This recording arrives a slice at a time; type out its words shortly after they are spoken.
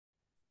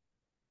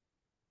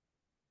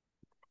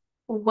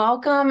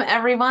Welcome,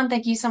 everyone.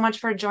 Thank you so much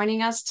for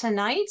joining us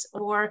tonight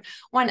or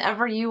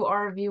whenever you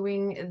are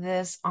viewing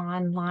this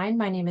online.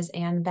 My name is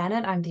Ann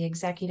Bennett. I'm the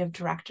Executive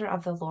Director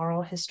of the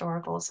Laurel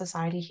Historical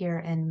Society here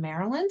in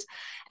Maryland.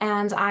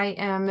 And I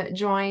am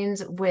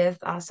joined with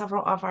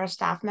several of our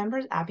staff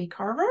members, Abby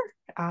Carver,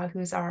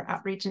 who's our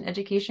Outreach and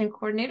Education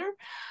Coordinator.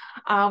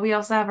 We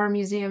also have our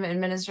museum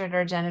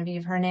administrator,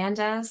 Genevieve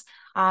Hernandez,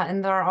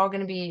 and they're all going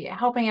to be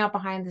helping out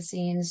behind the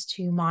scenes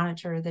to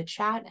monitor the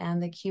chat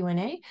and the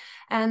Q&A.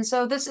 And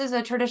so this is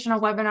a traditional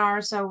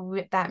webinar, so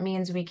that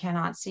means we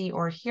cannot see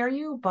or hear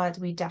you, but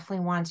we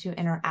definitely want to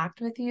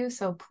interact with you.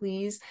 So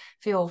please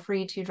feel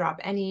free to drop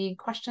any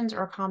questions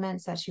or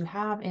comments that you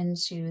have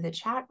into the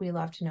chat. We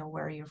love to know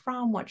where you're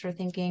from, what you're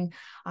thinking,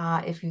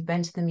 if you've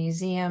been to the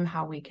museum,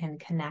 how we can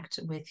connect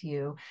with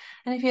you.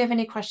 And if you have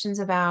any questions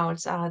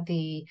about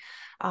the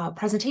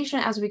presentation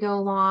as we go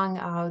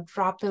along,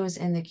 drop those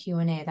in the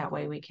Q&A. That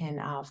way we can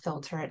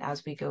filter it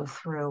as we go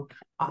through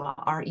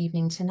our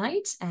evening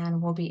tonight, and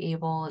we'll be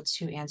able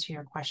to answer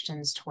your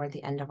questions toward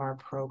the end of our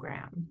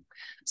program.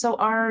 So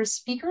our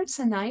speaker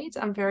tonight,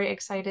 I'm very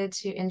excited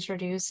to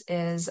introduce,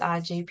 is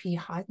JP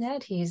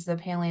Hodnett. He's the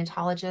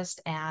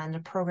paleontologist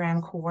and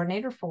program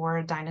coordinator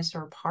for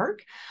Dinosaur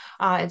Park.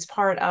 It's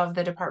part of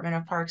the Department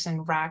of Parks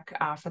and Rec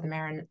for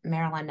the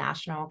Maryland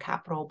National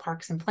Capital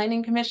Parks and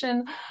Planning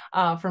Commission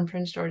from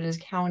Prince George's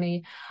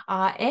County.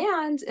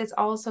 And it's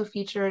also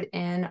featured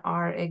in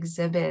our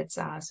exhibits.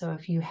 So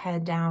if you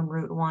head down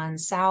Route 1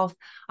 South,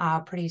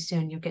 pretty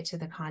soon you'll get to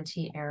the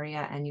Conti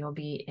area and you'll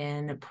be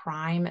in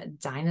prime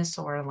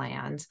dinosaur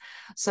land.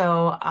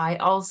 So I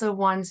also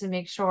want to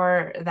make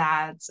sure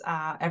that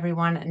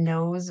everyone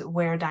knows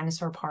where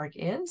Dinosaur Park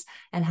is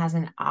and has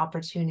an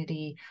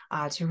opportunity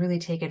to really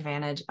take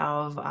advantage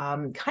of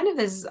kind of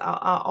this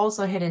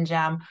also hidden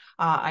gem.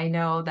 I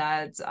know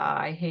that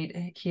I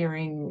hate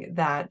hearing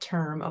that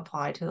term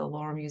applied to the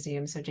Laurel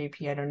Museum. So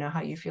JP, I don't know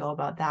how you feel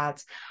about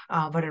that,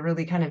 but it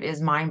really kind of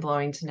is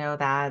mind-blowing to know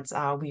that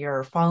we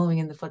are following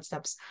in the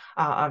footsteps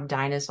of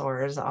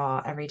dinosaurs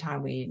every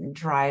time we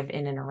drive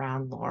in and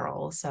around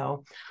Laurel.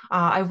 So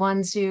I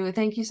want to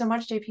thank you so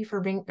much, JP, for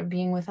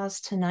being with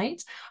us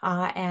tonight.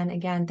 And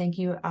again, thank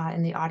you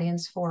in the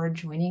audience for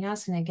joining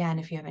us. And again,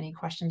 if you have any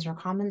questions or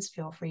comments,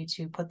 feel free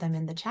to put them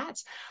in the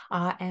chat.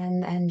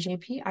 And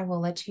JP, I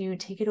will let you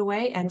take it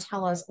away and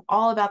tell us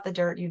all about the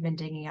dirt you've been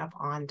digging up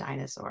on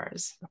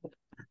dinosaurs.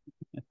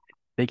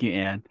 Thank you,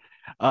 Anne.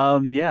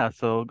 Yeah,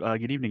 so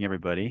good evening,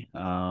 everybody.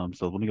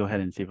 So let me go ahead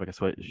and see if I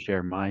can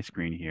share my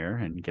screen here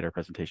and get our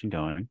presentation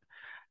going.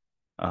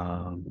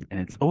 And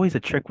it's always a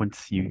trick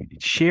once you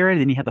share it,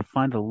 and you have to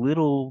find a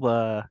little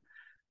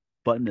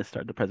button to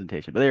start the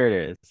presentation. But there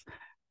it is.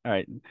 All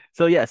right.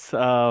 So yes,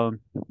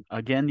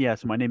 again,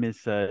 yes, my name is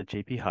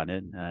JP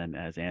Hunnett, and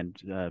as Ann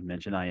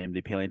mentioned, I am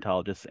the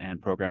paleontologist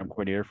and program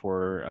coordinator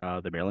for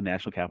the Maryland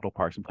National Capital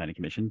Parks and Planning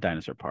Commission,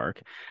 Dinosaur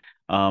Park.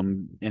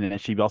 And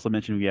as she also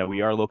mentioned, yeah,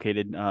 we are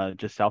located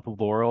just south of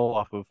Laurel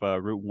off of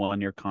Route 1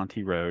 near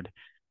Conti Road.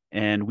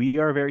 And we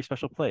are a very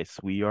special place.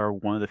 We are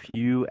one of the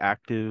few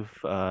active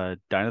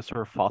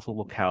dinosaur fossil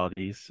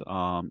localities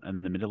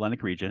in the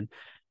Mid-Atlantic region.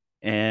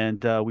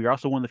 And we are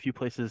also one of the few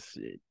places,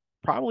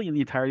 probably in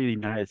the entirety of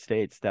the United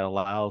States, that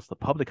allows the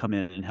public to come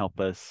in and help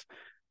us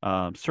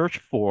search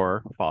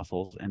for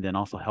fossils, and then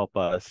also help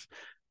us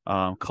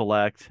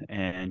collect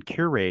and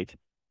curate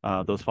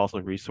those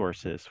fossil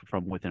resources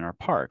from within our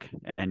park.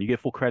 And you get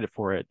full credit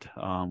for it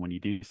when you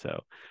do so.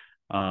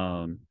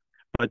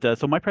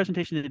 So my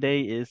presentation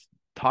today is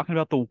talking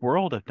about the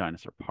world of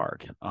Dinosaur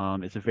Park.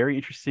 It's a very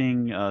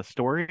interesting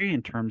story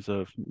in terms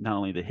of not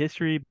only the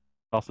history,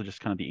 but also just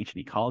kind of the ancient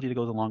ecology that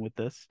goes along with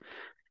this.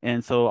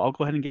 And so I'll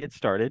go ahead and get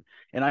started.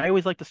 And I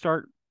always like to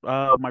start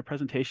my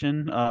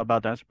presentation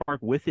about Dinosaur Park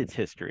with its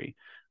history.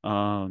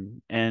 I'll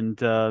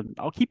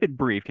keep it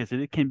brief because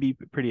it can be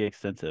pretty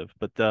extensive.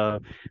 But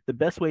the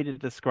best way to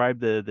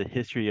describe the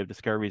history of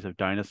discoveries of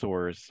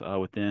dinosaurs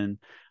within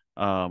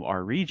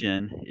our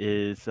region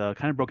is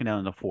kind of broken down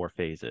into four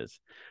phases.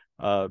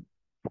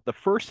 The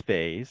first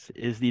phase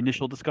is the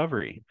initial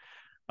discovery.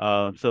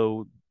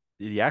 So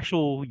the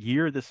actual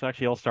year this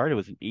actually all started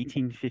was in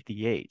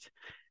 1858.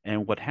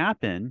 And what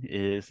happened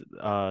is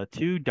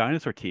two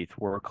dinosaur teeth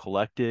were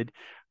collected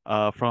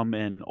from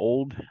an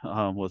old,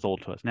 was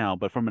old to us now,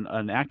 but from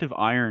an active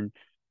iron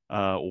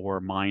ore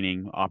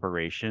mining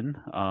operation,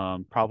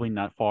 probably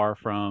not far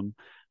from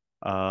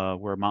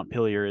where Mount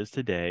Pillier is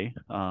today.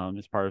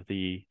 As part of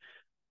the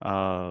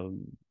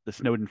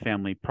Snowden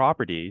family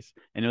properties,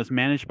 and it was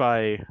managed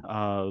by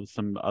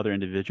some other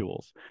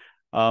individuals.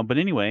 But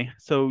anyway,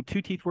 so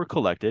two teeth were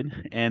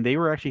collected, and they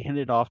were actually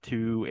handed off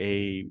to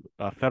a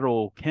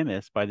federal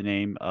chemist by the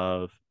name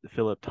of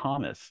Philip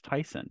Thomas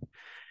Tyson.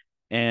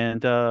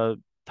 And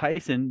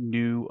Tyson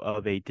knew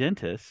of a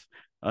dentist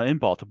in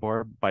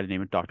Baltimore by the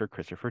name of Dr.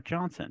 Christopher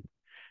Johnson.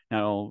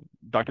 Now,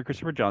 Dr.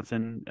 Christopher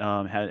Johnson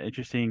had an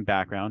interesting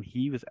background.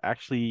 He was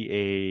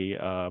actually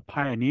a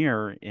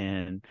pioneer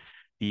in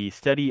the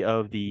study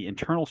of the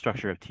internal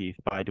structure of teeth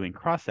by doing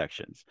cross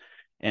sections.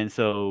 And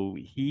so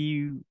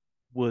he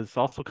was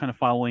also kind of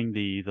following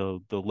the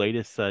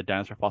latest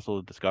dinosaur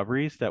fossil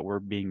discoveries that were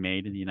being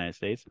made in the United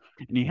States.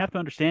 And you have to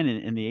understand,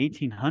 in the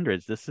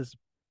 1800s, this is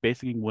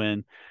basically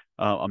when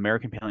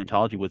American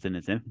paleontology was in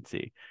its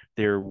infancy.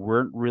 There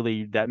weren't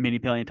really that many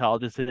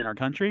paleontologists in our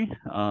country.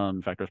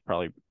 In fact, there's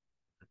probably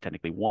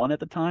technically one at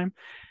the time.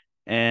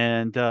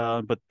 And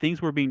but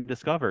things were being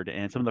discovered,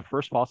 and some of the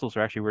first fossils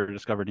were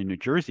discovered in New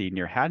Jersey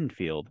near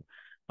Haddonfield.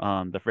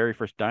 The very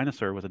first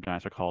dinosaur was a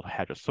dinosaur called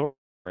Hadrosaurus,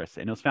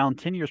 and it was found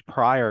 10 years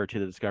prior to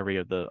the discovery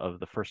of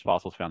the first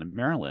fossils found in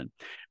Maryland.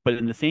 But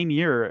in the same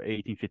year,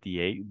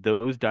 1858,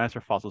 those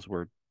dinosaur fossils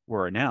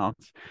were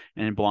announced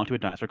and belonged to a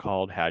dinosaur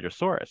called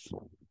Hadrosaurus.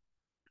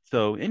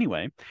 So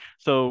anyway,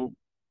 so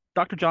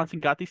Dr. Johnson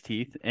got these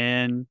teeth,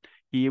 and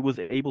he was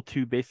able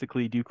to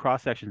basically do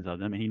cross sections of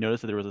them, and he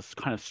noticed that there was this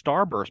kind of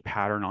starburst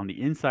pattern on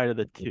the inside of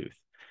the tooth.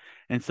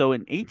 And so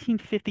in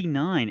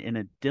 1859, in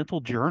a dental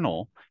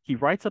journal, he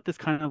writes up this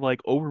kind of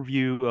like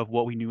overview of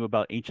what we knew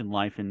about ancient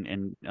life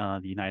in the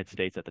United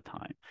States at the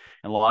time.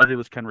 And a lot of it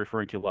was kind of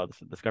referring to a lot of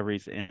the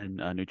discoveries in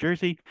New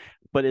Jersey,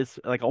 but it's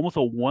like almost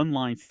a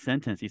one-line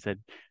sentence. He said,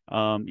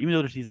 even though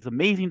there's these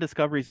amazing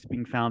discoveries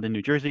being found in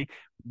New Jersey,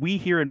 we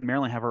here in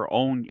Maryland have our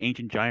own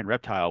ancient giant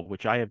reptile,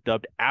 which I have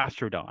dubbed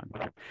Astrodon.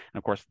 And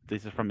of course,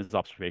 this is from his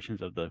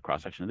observations of the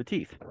cross-section of the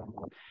teeth.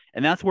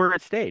 And that's where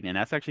it stayed. And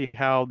that's actually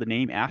how the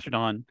name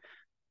Astrodon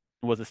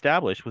was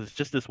established, was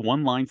just this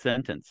one line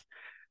sentence.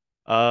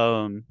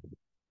 Um,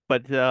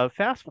 but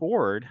fast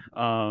forward,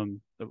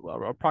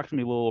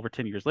 approximately a little over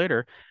 10 years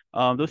later,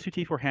 those two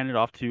teeth were handed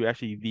off to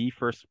actually the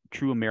first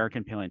true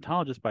American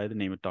paleontologist by the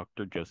name of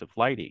Dr. Joseph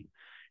Leidy.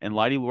 And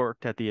Leidy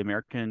worked at the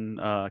American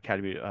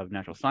Academy of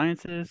Natural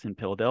Sciences in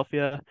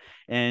Philadelphia.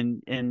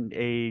 And in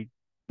a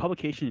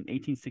publication in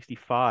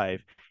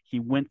 1865,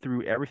 he went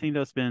through everything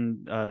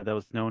that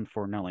was known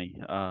for not only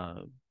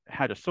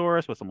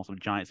Hadrosaurus, was almost a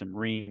giant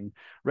submarine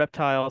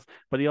reptiles,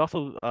 but he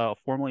also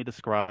formally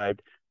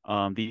described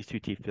these two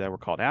teeth that were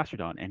called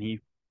Astrodon, and he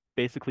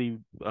basically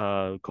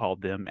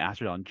called them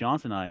Astrodon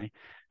johnsoni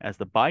as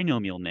the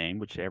binomial name,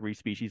 which every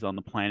species on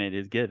the planet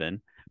is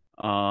given.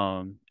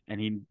 And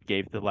he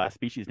gave the last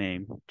species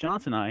name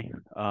Johnsoni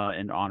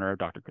in honor of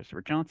Dr.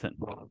 Christopher Johnson.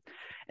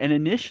 And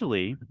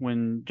initially,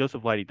 when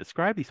Joseph Leidy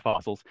described these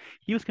fossils,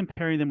 he was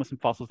comparing them with some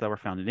fossils that were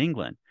found in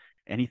England.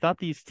 And he thought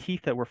these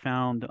teeth that were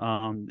found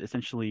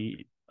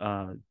essentially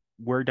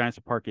where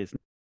Dinosaur Park is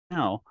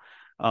now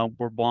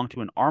were belonged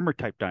to an armored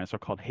type dinosaur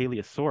called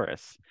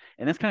Haliosaurus.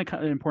 And that's kind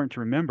of important to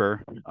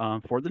remember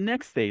for the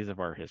next phase of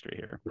our history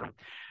here.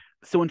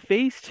 So in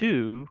phase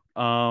two,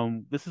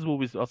 this is what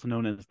was also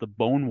known as the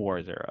Bone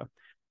Wars era,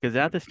 because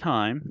at this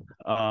time,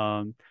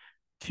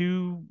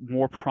 two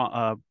more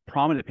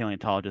prominent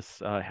paleontologists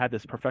had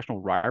this professional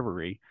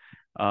rivalry,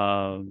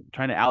 trying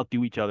to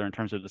outdo each other in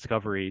terms of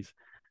discoveries.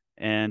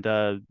 And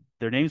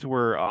their names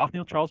were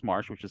Othniel Charles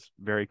Marsh, which is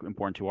very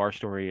important to our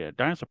story at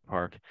Dinosaur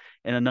Park,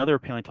 and another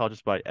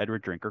paleontologist by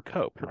Edward Drinker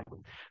Cope.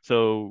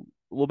 So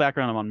a little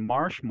background on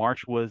Marsh.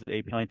 Marsh was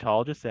a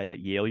paleontologist at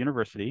Yale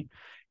University.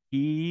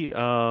 He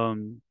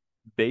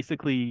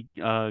basically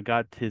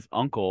got his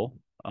uncle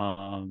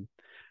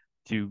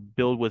to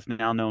build what's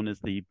now known as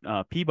the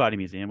Peabody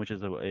Museum, which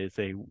is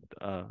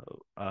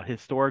a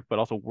historic but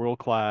also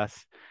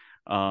world-class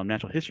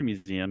natural history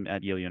museum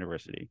at Yale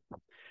University.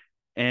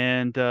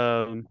 And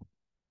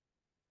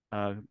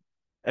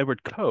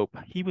Edward Cope,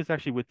 he was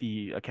actually with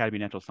the Academy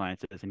of Natural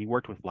Sciences, and he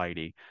worked with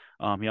Leidy.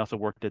 He also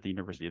worked at the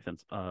University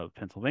of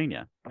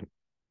Pennsylvania.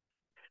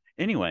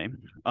 Anyway,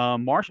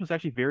 Marsh was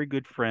actually very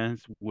good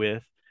friends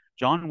with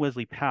John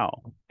Wesley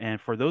Powell.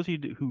 And for those of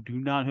you who do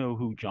not know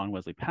who John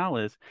Wesley Powell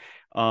is,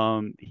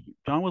 John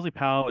Wesley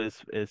Powell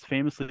is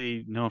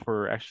famously known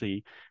for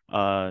actually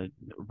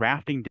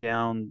rafting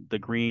down the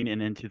Green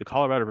and into the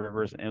Colorado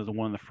rivers, and was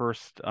one of the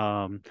first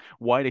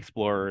white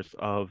explorers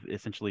of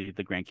essentially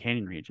the Grand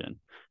Canyon region.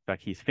 In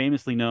fact, he's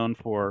famously known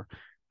for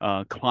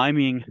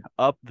climbing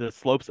up the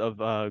slopes of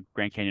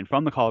Grand Canyon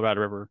from the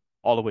Colorado River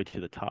all the way to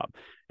the top.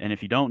 And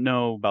if you don't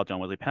know about John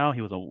Wesley Powell,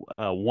 he was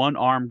a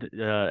one-armed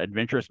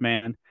adventurous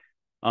man.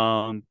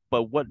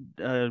 But what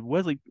John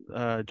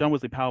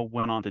Wesley Powell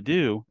went on to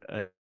do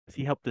is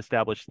he helped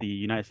establish the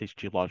United States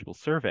Geological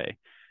Survey,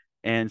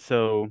 and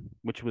so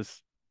which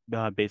was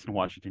based in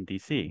Washington,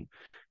 D.C.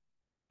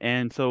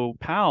 And so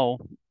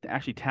Powell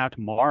actually tapped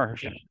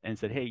Marsh and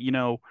said, "Hey,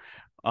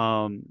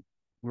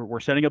 we're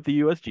setting up the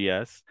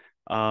USGS.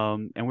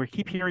 And we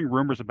keep hearing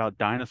rumors about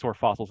dinosaur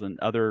fossils and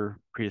other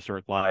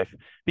prehistoric life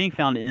being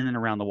found in and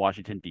around the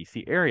Washington,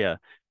 D.C. area.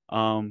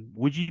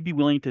 Would you be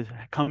willing to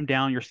come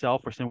down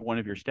yourself or send one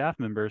of your staff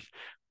members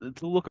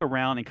to look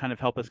around and kind of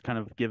help us kind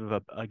of give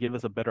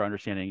us a better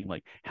understanding,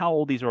 like how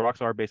old these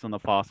rocks are based on the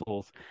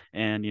fossils,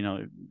 and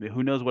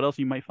who knows what else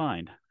you might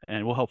find,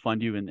 and we'll help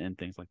fund you and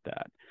things like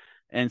that."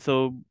 And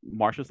so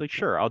Marsh was like,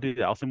 "Sure, I'll do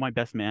that. I'll send my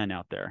best man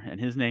out there." And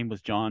his name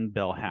was John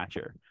Bell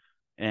Hatcher.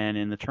 And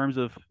in the terms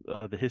of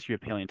the history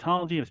of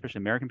paleontology, especially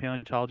American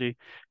paleontology,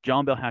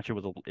 John Bell Hatcher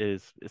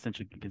is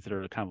essentially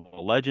considered a kind of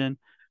a legend.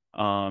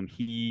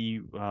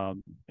 He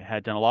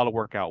had done a lot of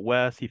work out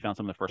west. He found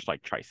some of the first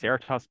like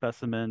Triceratops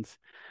specimens.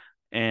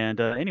 And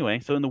anyway,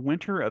 so in the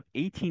winter of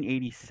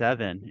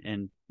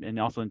 1887 and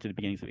also into the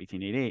beginnings of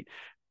 1888,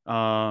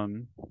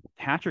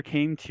 Hatcher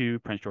came to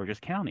Prince George's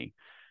County.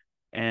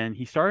 And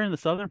he started in the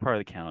southern part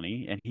of the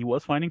county, and he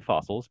was finding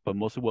fossils, but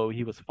most of what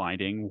he was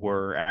finding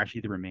were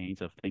actually the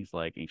remains of things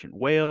like ancient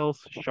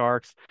whales,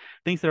 sharks,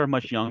 things that are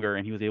much younger,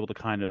 and he was able to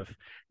kind of,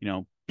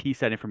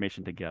 piece that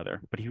information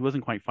together. But he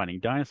wasn't quite finding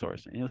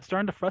dinosaurs, and it was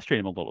starting to frustrate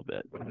him a little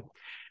bit.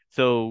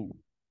 So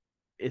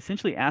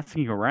essentially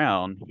asking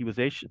around, was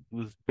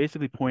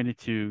basically pointed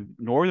to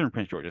northern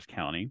Prince George's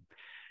County,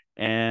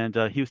 and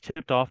he was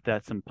tipped off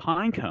that some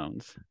pine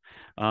cones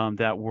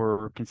that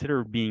were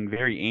considered being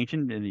very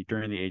ancient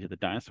during the age of the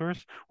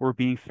dinosaurs were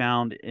being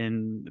found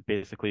in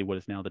basically what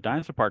is now the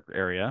dinosaur park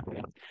area.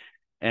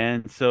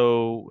 And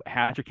so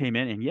Hatcher came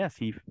in, and yes,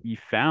 he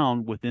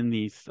found within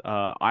these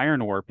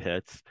iron ore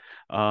pits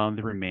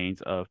the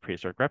remains of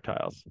prehistoric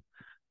reptiles.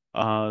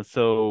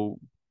 So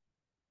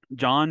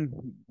John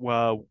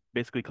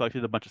basically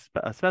collected a bunch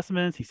of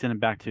specimens. He sent them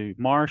back to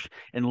Marsh,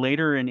 and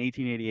later in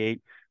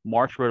 1888,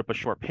 Marsh wrote up a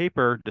short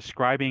paper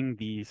describing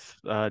these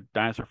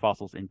dinosaur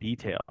fossils in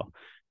detail.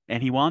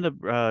 And he wound up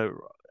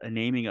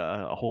naming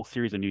a whole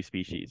series of new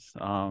species.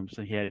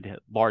 So he had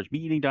large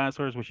meat-eating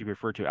dinosaurs, which he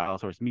referred to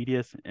Allosaurus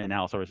medius, and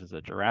Allosaurus is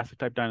a Jurassic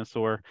type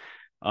dinosaur.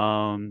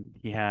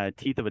 He had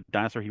teeth of a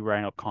dinosaur he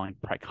ran up calling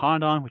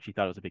Pricodon, which he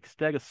thought was a big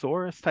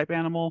Stegosaurus type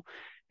animal.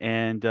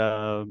 And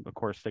of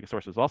course,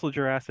 Stegosaurus was also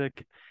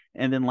Jurassic.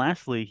 And then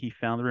lastly, he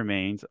found the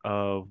remains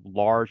of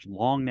large,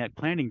 long neck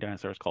planting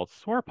dinosaurs called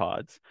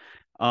sauropods.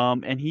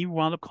 And he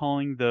wound up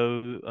calling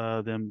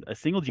them a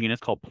single genus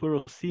called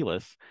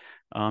Pleurocoelus,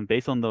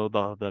 based on the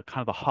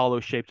kind of the hollow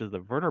shapes of the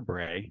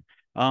vertebrae.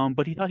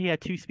 But he thought he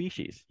had two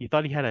species. He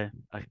thought he had a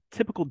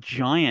typical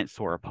giant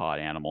sauropod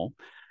animal,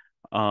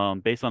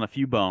 based on a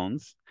few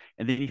bones.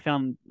 And then he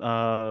found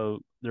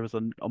there was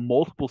a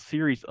multiple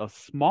series of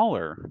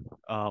smaller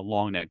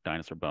long neck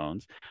dinosaur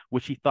bones,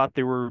 which he thought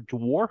they were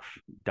dwarf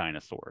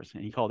dinosaurs.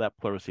 And he called that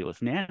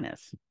Pleurocoelus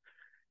nanus.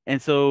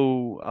 And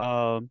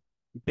so,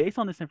 based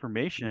on this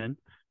information,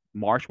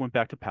 Marsh went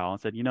back to Powell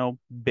and said,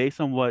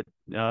 based on what,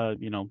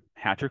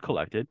 Hatcher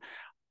collected,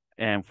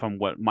 and from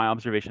what my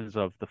observations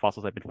of the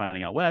fossils I've been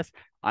finding out west,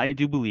 I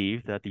do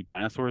believe that the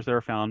dinosaurs that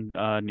are found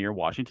near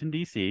Washington,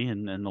 D.C.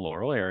 in the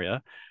Laurel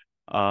area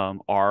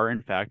are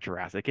in fact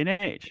Jurassic in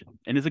age,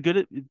 and at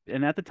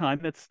the time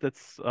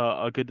that's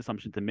a good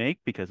assumption to make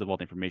because of all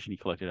the information he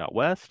collected out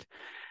west,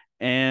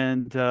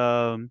 and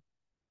that's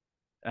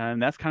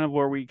kind of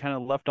where we kind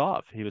of left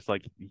off. He was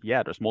like,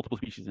 yeah, there's multiple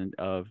species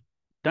of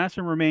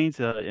dinosaur remains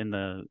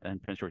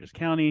in Prince George's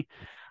County.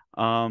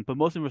 But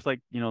most of it was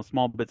like,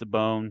 small bits of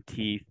bone,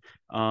 teeth.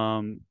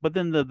 But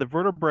then the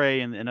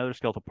vertebrae and other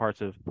skeletal parts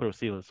of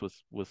Pleurocoelus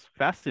was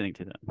fascinating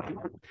to them.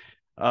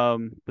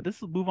 But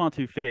this will move on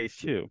to phase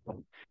two.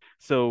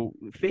 So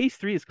phase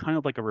three is kind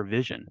of like a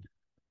revision.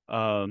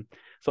 Um,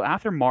 so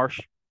after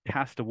Marsh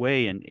passed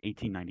away in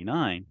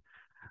 1899,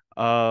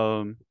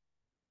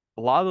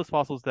 a lot of those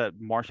fossils that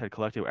Marsh had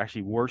collected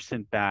actually were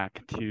sent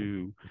back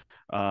to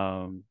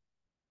um,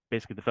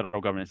 basically the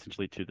federal government,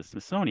 essentially to the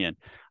Smithsonian.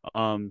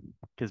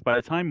 Because by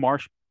the time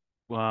Marsh,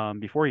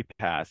 before he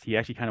passed, he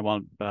actually kind of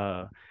wound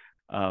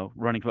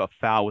running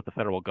afoul with the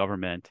federal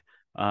government.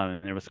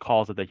 And there was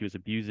calls that he was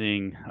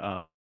abusing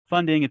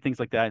funding and things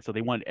like that. So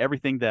they wanted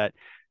everything that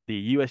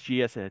the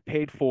USGS had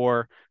paid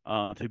for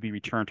to be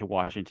returned to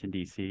Washington,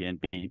 D.C. and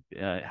be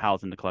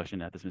housed in the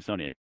collection at the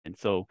Smithsonian. And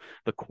so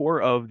the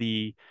core of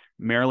the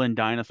Maryland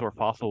dinosaur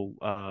fossil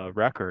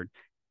record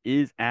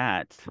is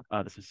at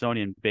the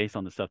Smithsonian based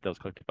on the stuff that was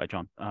collected by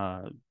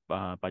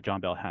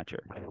John Bell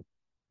Hatcher.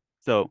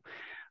 So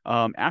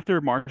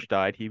after Marsh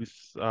died,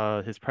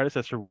 his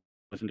predecessor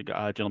was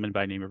a gentleman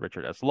by the name of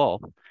Richard S. Lull,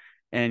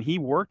 and he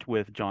worked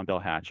with John Bell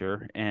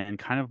Hatcher and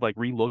kind of like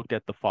relooked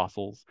at the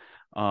fossils,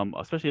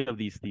 especially of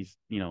these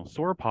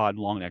sauropod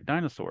long neck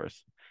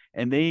dinosaurs,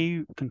 and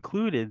they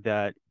concluded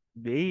that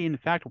they in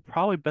fact were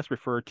probably best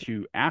referred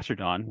to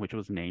Astrodon, which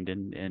was named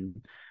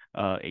in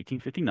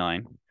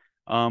 1859.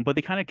 But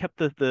they kind of kept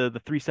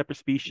the three separate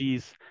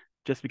species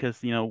just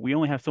because we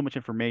only have so much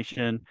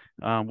information.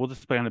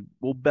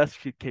 We'll best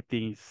keep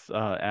these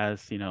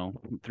as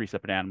three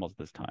separate animals at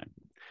this time.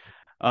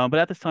 But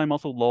at this time,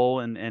 also Lowell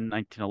in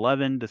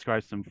 1911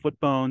 describes some foot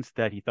bones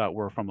that he thought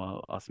were from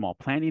a small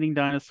plant-eating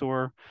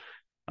dinosaur,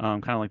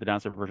 kind of like the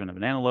dinosaur version of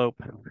an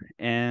antelope.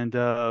 And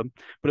but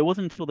it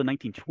wasn't until the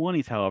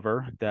 1920s,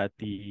 however, that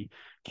the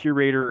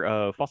curator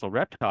of fossil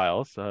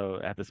reptiles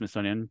at the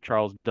Smithsonian,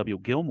 Charles W.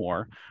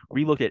 Gilmore,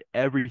 relooked at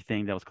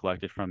everything that was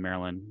collected from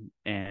Maryland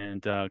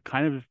and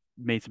kind of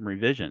made some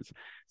revisions.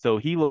 So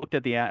he looked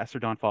at the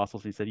Astrodon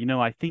fossils and he said,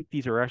 I think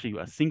these are actually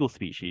a single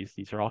species.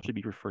 These are all should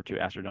be referred to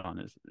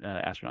Astrodon as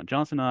Astrodon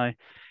johnsoni.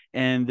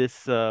 And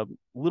this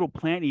little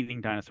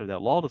plant-eating dinosaur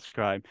that Lowell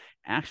described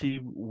actually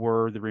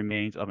were the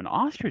remains of an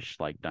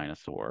ostrich-like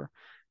dinosaur.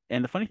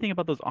 And the funny thing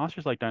about those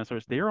ostrich-like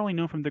dinosaurs, they are only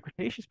known from the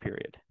Cretaceous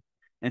period.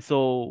 And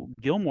so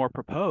Gilmore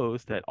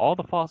proposed that all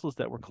the fossils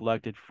that were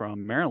collected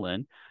from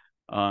Maryland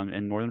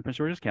in northern Prince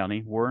George's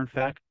County were in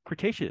fact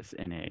Cretaceous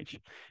in age.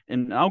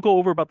 And I'll go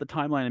over about the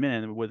timeline in a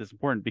minute and what is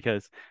important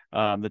because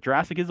the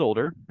Jurassic is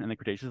older and the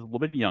Cretaceous is a little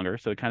bit younger,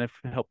 so it kind of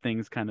helped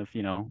things kind of,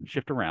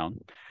 shift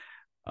around.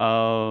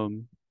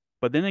 Um,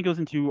 but then it goes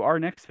into our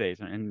next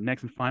phase and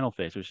next and final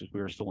phase, which is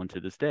we're still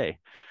into this day.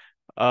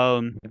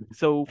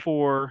 So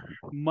for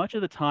much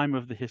of the time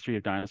of the history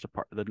of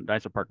the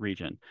Dinosaur Park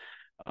region,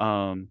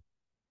 um,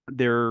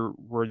 there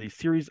were these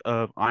series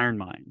of iron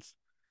mines,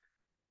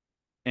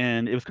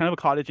 and it was kind of a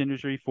cottage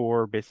industry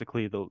for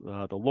basically the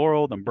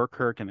Laurel, the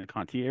Burkirk, and the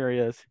Conti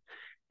areas.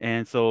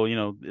 And so,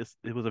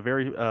 it was a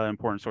very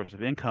important source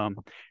of income.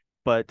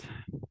 But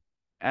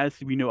as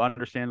we know,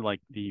 understand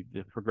like the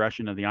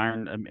progression of the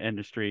iron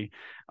industry,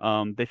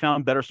 they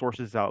found better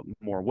sources out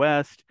more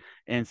west,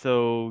 and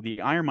so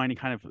the iron mining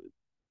kind of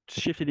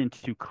shifted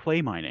into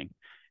clay mining.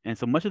 And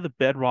so much of the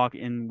bedrock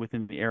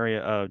within the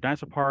area of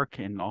Dinosaur Park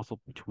and also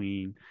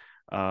between,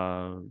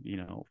 from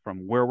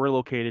where we're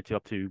located to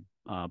up to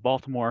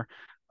Baltimore,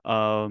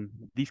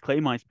 these clay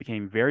mines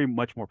became very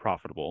much more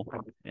profitable.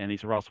 And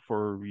these were also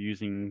for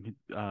using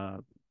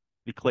the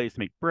clays to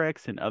make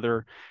bricks and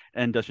other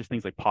industrious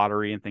things like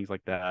pottery and things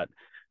like that.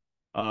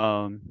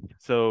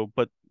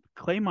 But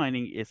clay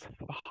mining is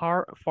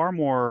far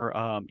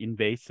more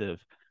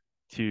invasive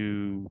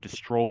to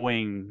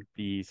destroying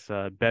these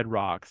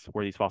bedrocks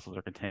where these fossils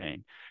are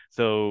contained.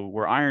 So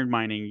where iron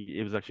mining,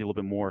 it was actually a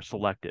little bit more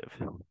selective.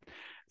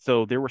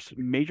 So there were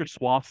major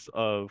swaths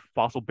of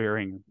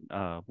fossil-bearing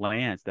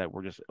lands that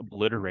were just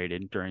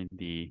obliterated during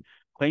the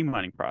clay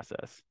mining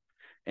process.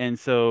 And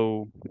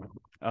so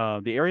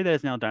the area that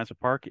is now Dinosaur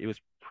Park, it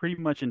was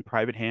pretty much in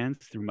private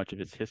hands through much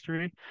of its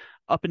history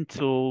up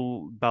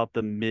until about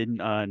the mid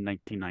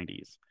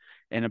 1990s.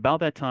 And about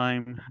that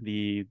time,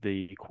 the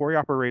quarry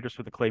operators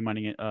for the clay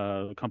mining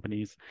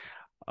companies,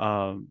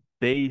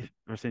 they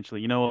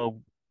essentially,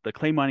 the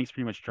clay mining is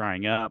pretty much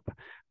drying up.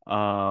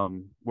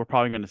 We're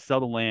probably going to sell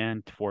the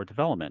land for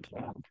development.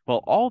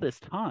 Well, all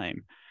this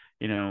time,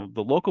 the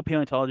local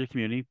paleontology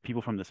community,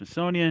 people from the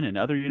Smithsonian and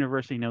other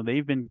universities,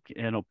 they've been,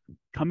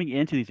 coming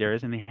into these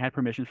areas and they had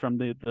permissions from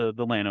the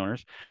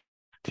landowners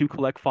to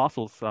collect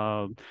fossils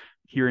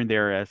here and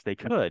there as they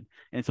could.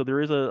 And so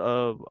there is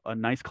a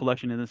nice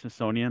collection in the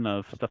Smithsonian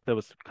of stuff that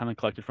was kind of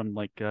collected from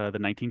like the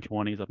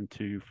 1920s up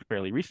into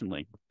fairly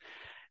recently.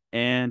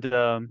 And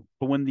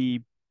but when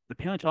the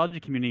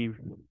paleontology community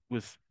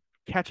was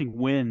catching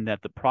wind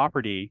that the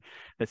property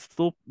that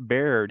still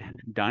bared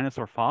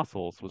dinosaur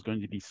fossils was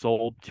going to be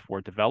sold for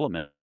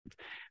development,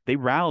 they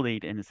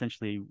rallied and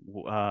essentially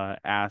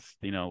asked,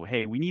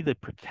 hey, we need to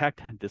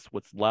protect this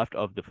what's left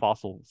of the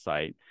fossil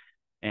site,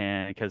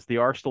 and because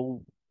there's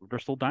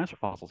still dinosaur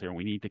fossils here, and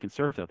we need to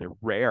conserve them. They're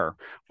rare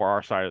for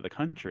our side of the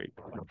country.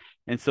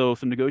 And so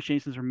some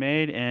negotiations were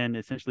made, and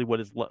essentially what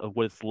is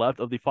left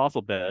of the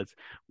fossil beds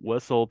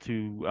was sold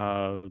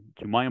to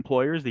my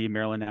employers, the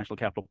Maryland National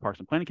Capital Parks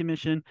and Planning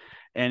Commission,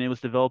 and it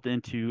was developed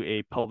into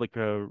a public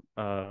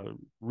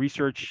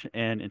research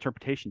and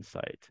interpretation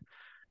site.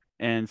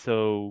 And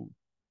so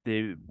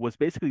the what's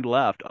basically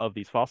left of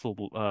this fossil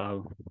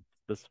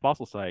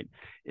site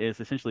is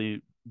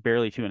essentially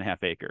barely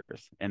 2.5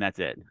 acres, and that's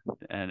it.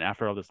 And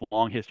after all this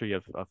long history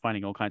of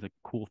finding all kinds of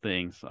cool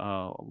things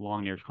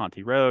along near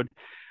Conti Road,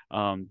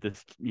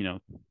 this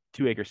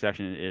 2 acre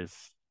section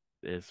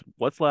is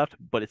what's left,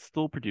 but it's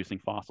still producing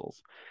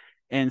fossils.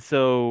 And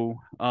so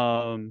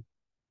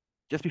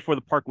just before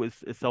the park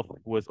itself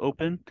was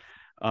open,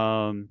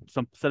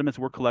 some sediments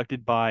were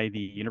collected by the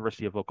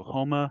University of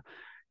Oklahoma,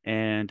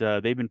 and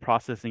they've been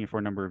processing it for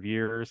a number of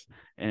years.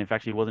 And in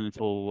fact, it wasn't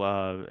until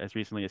as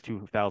recently as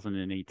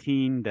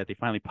 2018 that they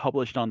finally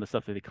published on the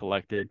stuff that they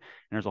collected. And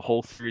there's a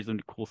whole series of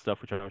cool stuff,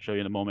 which I'll show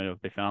you in a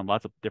moment. They found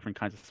lots of different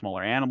kinds of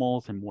smaller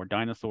animals and more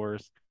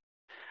dinosaurs.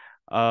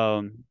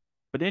 But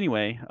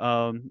anyway,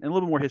 and a little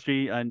bit more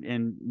history.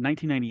 In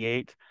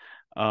 1998,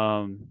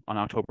 on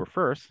October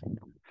 1st,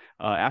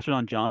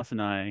 Astronaut Johnson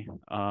and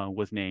I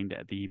was named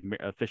the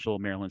official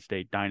Maryland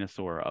State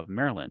Dinosaur of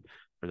Maryland.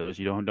 For those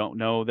you don't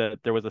know that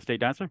there was a state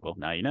dinosaur, well,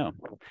 now you know.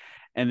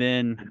 And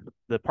then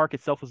the park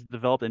itself was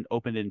developed and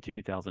opened in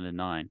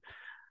 2009.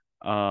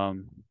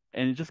 And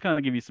it just kind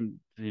of give you some,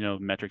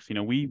 metrics.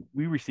 We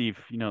receive,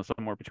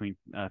 somewhere between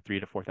 3,000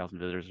 to 4,000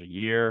 visitors a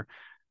year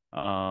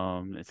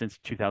since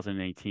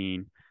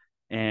 2018.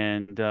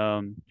 And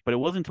but it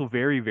wasn't until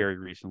very, very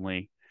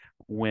recently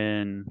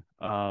when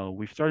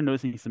we've started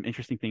noticing some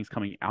interesting things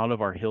coming out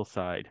of our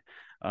hillside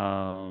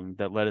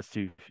that led us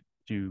to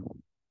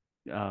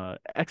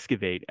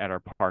excavate at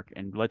our park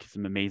and led to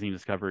some amazing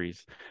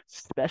discoveries,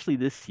 especially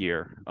this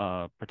year.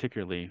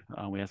 Particularly,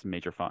 we have some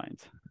major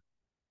finds.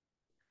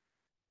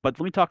 But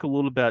let me talk a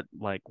little bit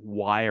like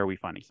why are we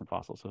finding some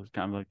fossils? So it's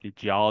kind of like the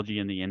geology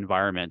and the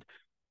environment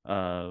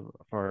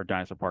for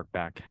Dinosaur Park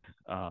back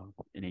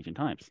in ancient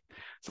times.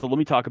 So let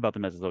me talk about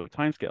the Mesozoic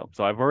timescale.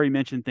 So I've already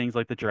mentioned things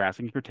like the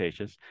Jurassic and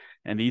Cretaceous,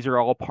 and these are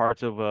all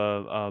parts of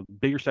a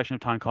bigger section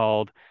of time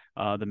called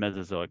the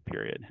Mesozoic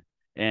period.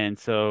 And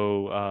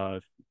so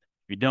if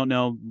you don't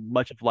know,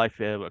 much of life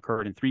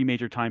occurred in three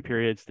major time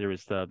periods. There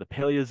was the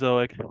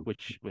Paleozoic,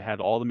 which had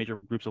all the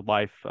major groups of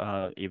life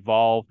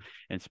evolve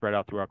and spread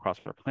out throughout across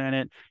our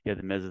planet. You had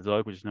the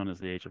Mesozoic, which is known as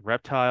the age of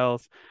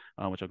reptiles,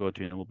 which I'll go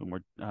into in a little bit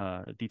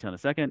more detail in a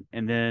second.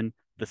 And then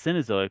the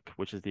Cenozoic,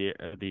 which is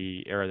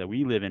the era that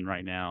we live in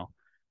right now,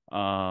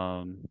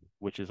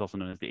 which is also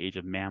known as the age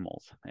of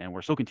mammals. And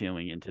we're still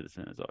continuing into the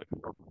Cenozoic.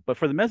 But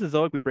for the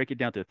Mesozoic, we break it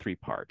down to three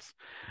parts.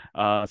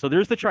 So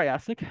there's the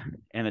Triassic,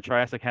 and the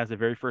Triassic has the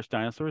very first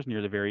dinosaurs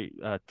near the very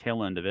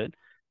tail end of it.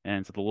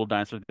 And so the little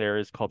dinosaur there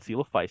is called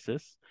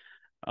Coelophysis.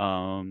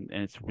 And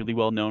it's really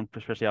well known,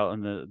 especially out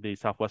in the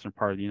southwestern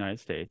part of the United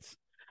States.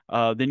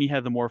 Then you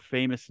have the more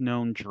famous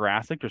known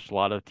Jurassic. There's a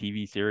lot of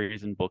TV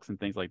series and books and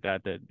things like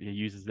that that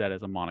uses that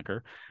as a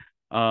moniker.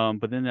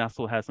 But then it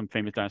also has some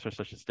famous dinosaurs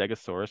such as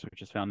Stegosaurus,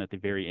 which is found at the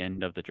very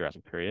end of the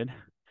Jurassic period.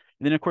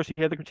 And then, of course,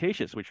 you have the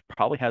Cretaceous, which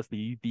probably has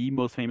the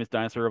most famous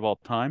dinosaur of all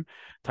time,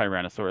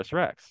 Tyrannosaurus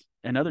Rex,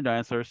 and other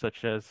dinosaurs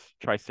such as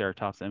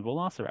Triceratops and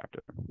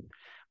Velociraptor.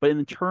 But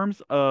in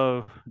terms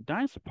of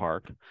Dinosaur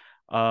Park,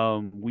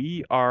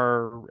 we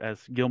are, as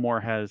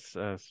Gilmore has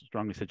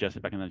strongly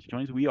suggested back in the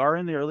 1920s, we are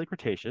in the early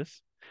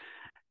Cretaceous.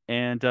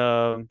 And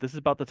this is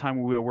about the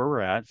time where we're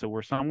at. So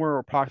we're somewhere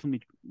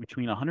approximately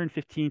between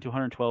 115 to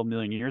 112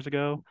 million years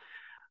ago.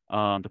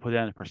 To put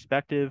that in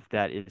perspective,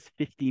 that is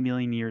 50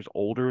 million years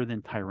older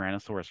than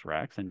Tyrannosaurus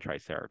Rex and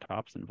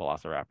Triceratops and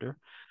Velociraptor.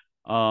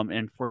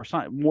 And for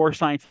more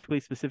scientifically,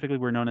 specifically,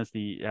 we're known as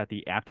the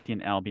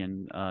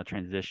Aptian-Albian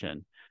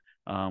transition,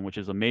 which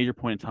is a major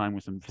point in time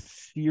with some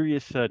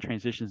serious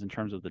transitions in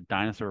terms of the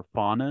dinosaur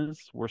faunas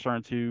were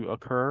starting to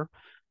occur.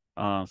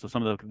 So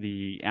some of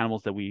the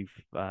animals that we've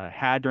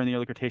had during the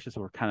early Cretaceous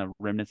were kind of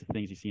remnants of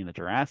things you see in the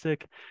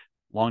Jurassic,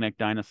 long-necked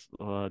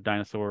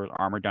dinosaurs,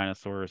 armored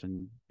dinosaurs,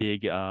 and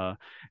big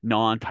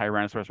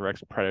non-Tyrannosaurus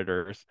Rex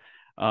predators.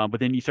 But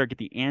then you start to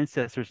get the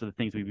ancestors of the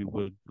things we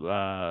would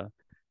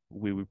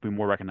be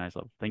more recognized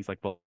of, things like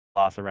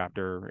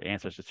Velociraptor,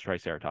 ancestors to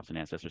Triceratops, and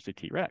ancestors to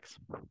T-Rex.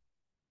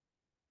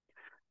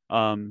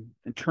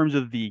 In terms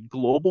of the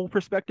global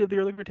perspective of the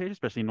early Cretaceous,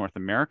 especially in North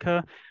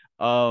America,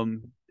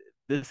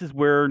 this is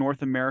where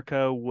North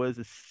America was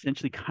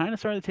essentially kind of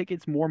starting to take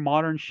its more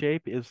modern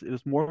shape. It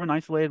was more of an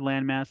isolated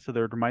landmass, so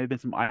there might have been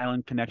some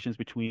island connections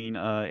between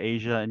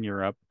Asia and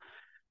Europe.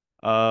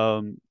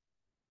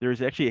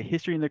 There's actually a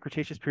history in the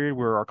Cretaceous period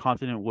where our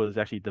continent was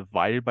actually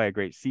divided by a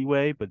great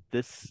seaway, but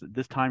this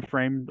time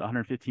frame,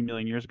 115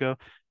 million years ago,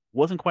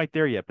 wasn't quite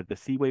there yet, but the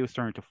seaway was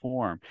starting to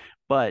form.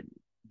 But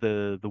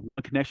the one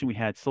connection we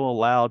had still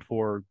allowed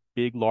for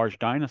big, large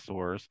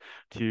dinosaurs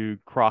to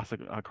cross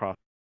across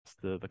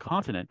the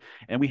continent.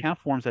 And we have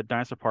forms at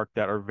Dinosaur Park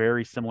that are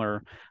very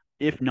similar,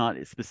 if not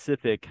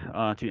specific,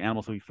 to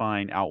animals that we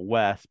find out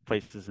west,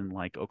 places in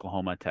like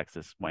Oklahoma,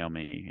 Texas,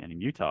 Wyoming, and in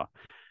Utah.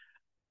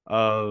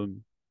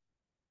 And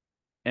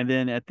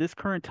then at this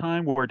current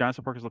time, where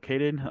Dinosaur Park is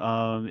located,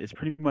 it's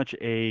pretty much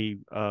a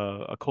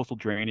coastal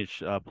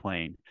drainage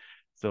plain.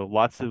 So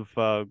lots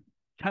of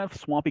kind of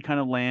swampy kind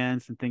of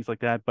lands and things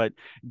like that. But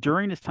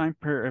during this time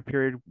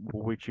period,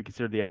 which you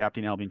consider the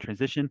Aptian-Albian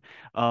transition,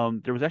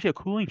 there was actually a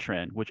cooling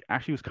trend, which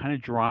actually was kind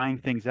of drying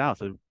things out.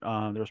 So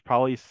there was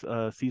probably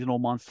seasonal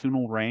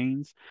monsoonal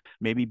rains,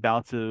 maybe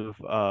bouts of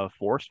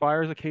forest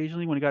fires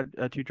occasionally when it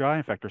got too dry.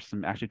 In fact, there's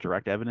some actually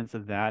direct evidence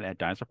of that at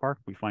Dinosaur Park.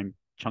 We find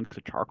chunks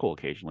of charcoal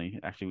occasionally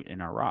actually in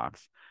our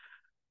rocks.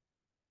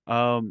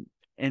 And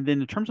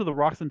then in terms of the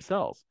rocks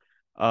themselves,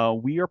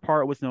 we are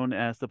part of what's known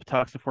as the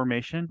Patuxent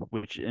Formation,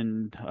 which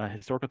in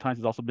historical times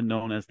has also been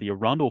known as the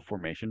Arundel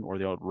Formation or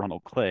the Arundel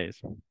Clays.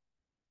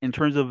 In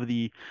terms of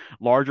the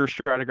larger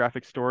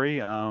stratigraphic story,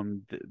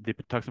 the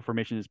Patuxent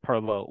Formation is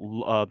part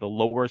of the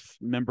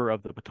lowest member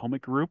of the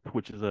Potomac Group,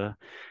 which is a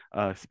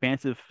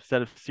expansive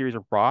series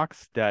of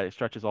rocks that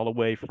stretches all the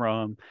way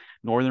from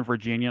northern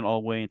Virginia and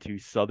all the way into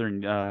southern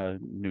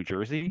New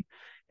Jersey.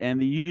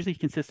 And they usually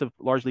consist of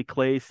largely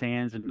clay,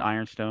 sands, and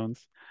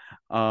ironstones.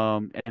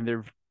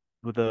 And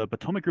the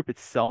Potomac Group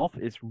itself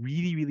is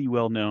really, really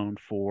well known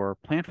for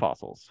plant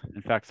fossils.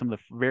 In fact, some of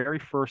the very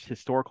first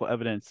historical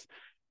evidence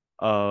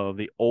of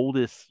the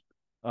oldest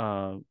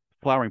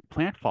flowering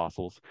plant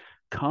fossils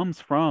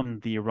comes from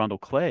the Arundel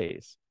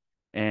clays,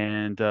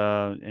 and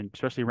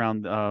especially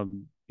around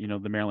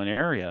the Maryland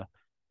area.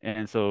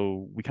 And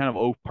so we kind of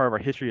owe part of our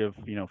history of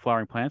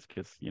flowering plants,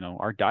 because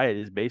our diet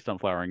is based on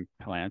flowering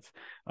plants,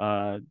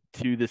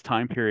 to this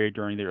time period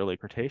during the early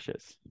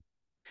Cretaceous.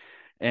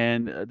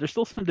 And there's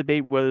still some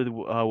debate whether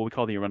what we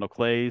call the Arundel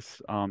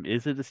clays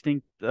is a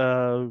distinct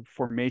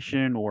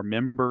formation or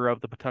member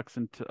of the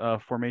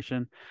Patuxent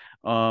formation,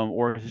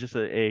 or is it just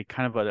a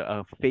kind of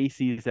a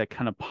facies that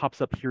kind of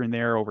pops up here and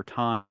there over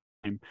time,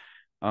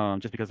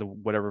 just because of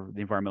whatever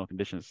the environmental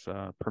conditions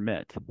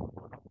permit.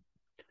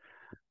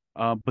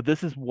 But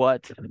this is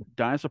what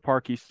Dinosaur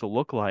Park used to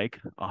look like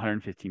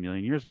 115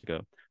 million years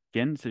ago.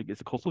 Again,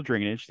 it's a coastal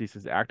drainage. This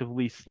is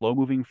actively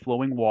slow-moving,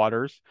 flowing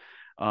waters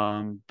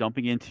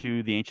dumping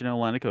into the ancient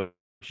Atlantic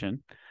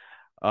Ocean.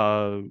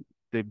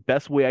 the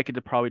best way I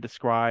could probably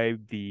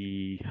describe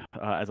the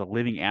as a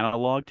living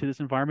analog to this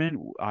environment,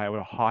 I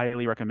would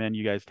highly recommend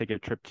you guys take a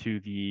trip to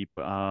the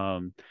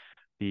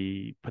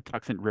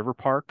Patuxent River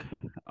Park,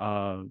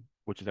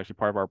 which is actually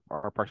part of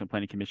our Parks and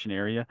Planning Commission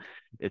area.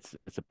 It's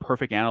a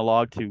perfect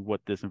analog to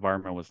what this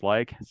environment was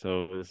like.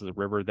 So this is a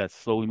river that's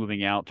slowly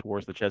moving out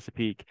towards the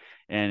Chesapeake,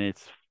 and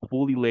it's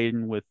fully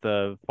laden with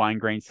fine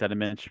grained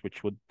sediment,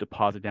 which would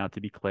deposit down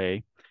to be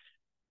clay.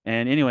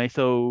 And anyway,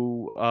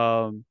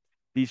 so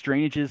these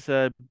drainages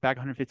back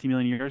 150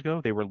 million years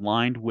ago, they were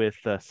lined with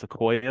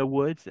sequoia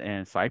woods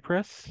and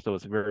cypress. So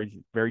it's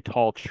very, very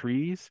tall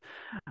trees.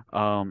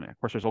 Of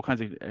course, there's all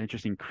kinds of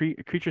interesting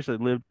creatures that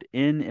lived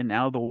in and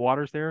out of the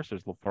waters there. So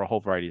there's for a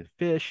whole variety of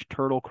fish,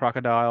 turtle,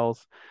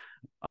 crocodiles,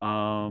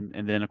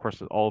 and then of course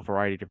all a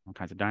variety of different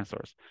kinds of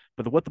dinosaurs.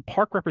 But what the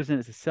park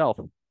represents itself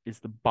is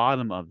the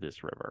bottom of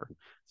this river.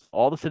 So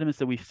all the sediments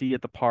that we see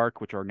at the park,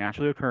 which are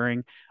naturally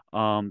occurring,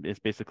 is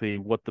basically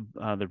what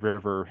the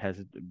river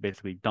has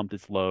basically dumped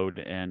its load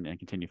and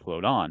continue to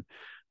float on.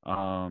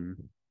 Um,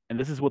 and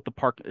this is what the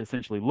park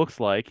essentially looks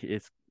like.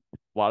 It's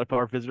a lot of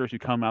our visitors who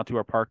come out to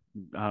our park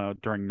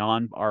during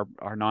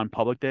our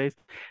non-public days,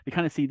 they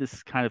kind of see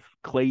this kind of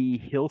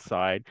clayey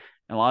hillside,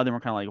 and a lot of them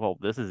are kind of like, "Well,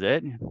 this is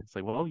it." It's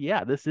like, "Well,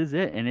 yeah, this is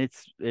it," and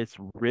it's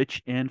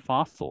rich in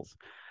fossils.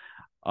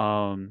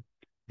 Um,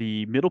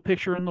 the middle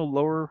picture in the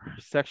lower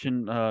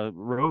section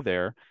row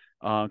there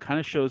kind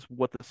of shows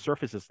what the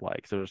surface is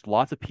like. So there's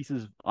lots of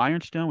pieces of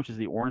ironstone, which is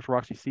the orange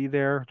rocks you see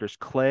there. There's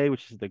clay,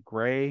 which is the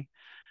gray.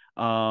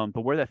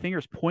 But where that finger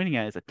is pointing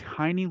at is a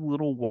tiny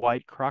little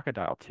white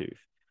crocodile tooth.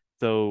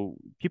 So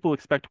people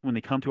expect when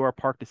they come to our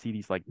park to see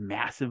these like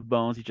massive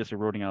bones just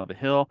eroding out of the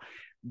hill.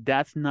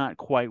 That's not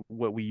quite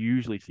what we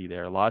usually see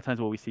there. A lot of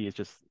times what we see is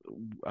just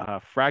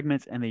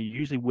fragments, and they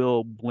usually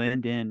will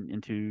blend in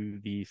into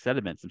the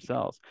sediments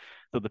themselves.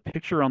 So the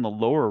picture on the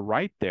lower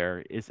right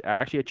there is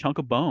actually a chunk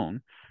of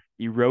bone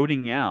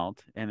eroding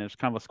out, and there's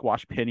kind of a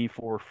squash penny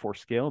for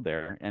scale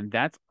there, and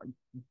that's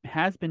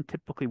has been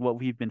typically what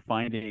we've been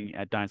finding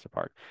at Dinosaur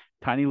Park.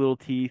 Tiny little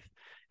teeth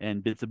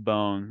and bits of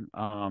bone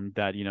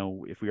that,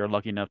 if we are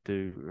lucky enough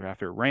to,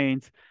 after it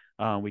rains,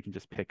 we can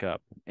just pick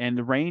up. And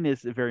the rain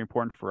is very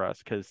important for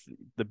us because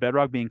the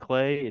bedrock being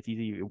clay, it's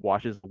easy, it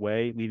washes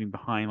away, leaving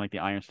behind like the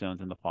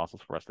ironstones and the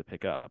fossils for us to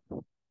pick up.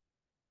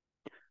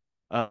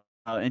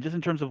 And just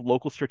in terms of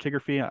local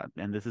stratigraphy,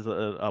 and this is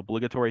a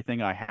obligatory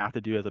thing I have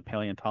to do as a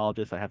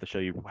paleontologist, I have to show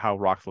you how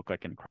rocks look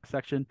like in cross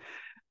section.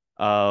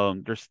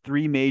 There's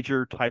three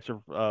major types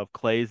of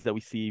clays that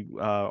we see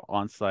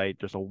on site.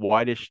 There's a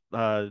whitish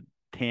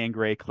tan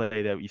gray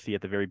clay that you see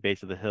at the very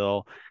base of the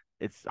hill.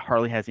 It's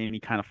hardly has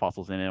any kind of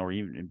fossils in it, or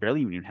even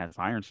barely even has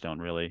ironstone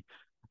really.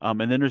 And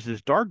then there's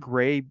this dark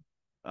gray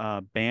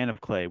band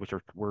of clay, which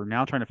we're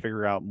now trying to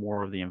figure out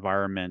more of the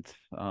environment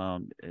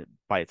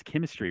by its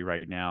chemistry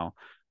right now,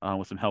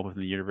 with some help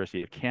from the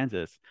University of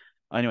Kansas.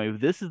 Anyway,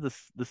 this is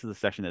the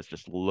section that's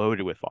just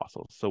loaded with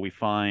fossils. So we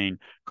find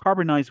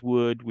carbonized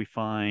wood, we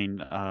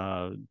find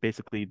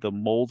basically the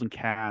molds and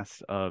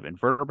casts of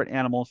invertebrate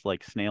animals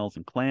like snails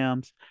and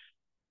clams,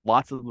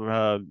 lots of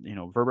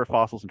vertebrate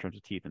fossils in terms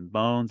of teeth and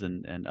bones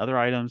and other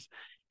items.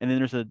 And then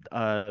there's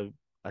a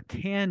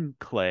tan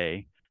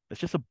clay that's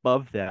just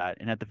above that,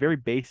 and at the very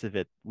base of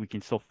it, we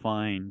can still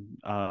find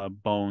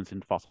bones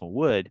and fossil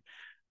wood.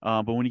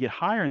 But when you get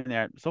higher in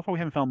that, so far we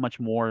haven't found much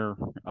more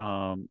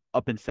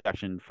up in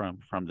section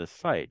from this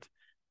site.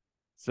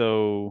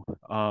 So,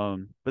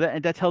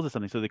 but that tells us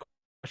something. So the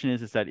question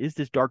is that is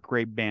this dark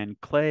gray band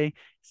clay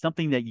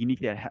something that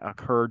unique that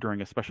occurred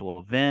during a special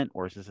event,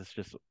 or is this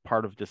just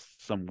part of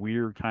just some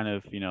weird kind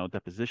of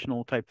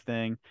depositional type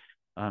thing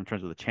in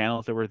terms of the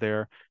channels that were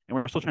there? And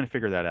we're still trying to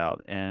figure that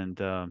out. And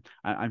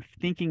I'm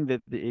thinking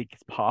that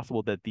it's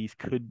possible that these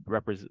could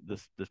represent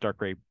this dark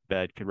gray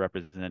bed could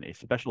represent a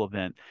special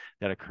event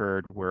that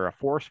occurred where a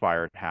forest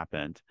fire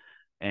happened,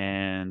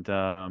 and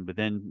but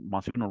then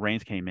monsoonal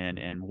rains came in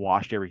and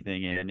washed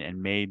everything in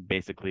and made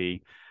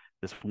basically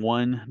this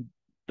one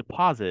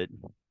deposit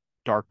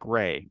dark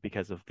gray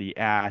because of the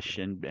ash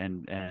and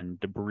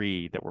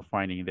debris that we're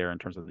finding there in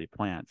terms of the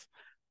plants.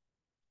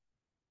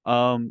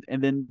 And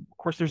then of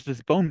course there's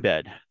this bone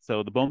bed.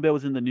 So the bone bed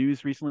was in the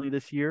news recently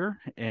this year,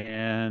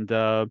 and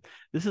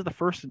this is the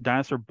first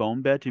dinosaur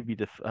bone bed to be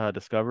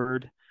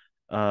discovered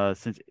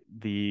since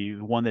the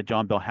one that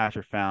John Bell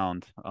Hatcher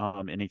found in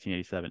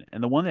 1887.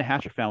 And the one that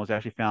Hatcher found was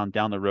actually found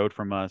down the road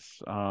from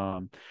us.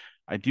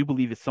 I do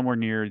believe it's somewhere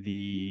near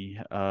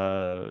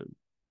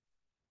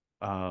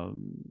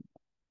um,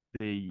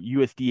 the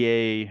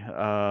USDA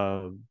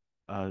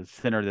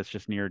center that's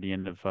just near the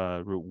end of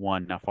Route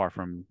 1, not far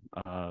from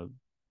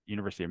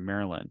University of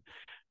Maryland.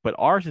 But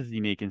ours is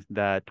unique in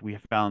that we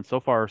have found so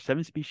far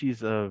 7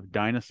 species of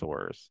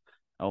dinosaurs,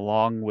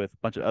 along with a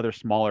bunch of other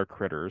smaller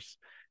critters.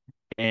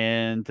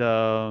 And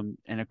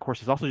of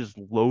course it's also just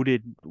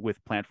loaded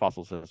with plant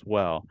fossils as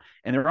well,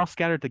 and they're all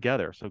scattered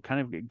together, so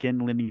kind of again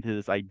lending to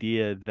this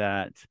idea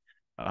that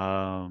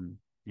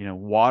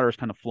water is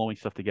kind of flowing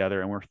stuff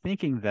together, and we're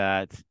thinking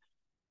that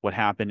what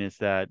happened is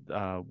that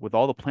with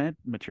all the plant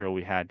material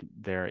we had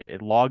there,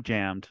 it log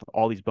jammed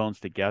all these bones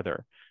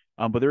together.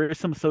 But there is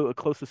some so a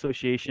close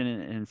association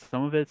in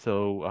some of it.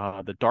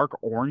 So the dark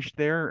orange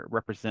there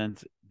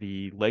represents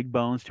the leg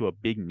bones to a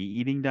big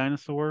meat-eating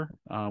dinosaur,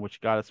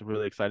 which got us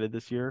really excited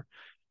this year.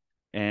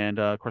 And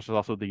of course, there's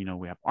also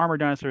we have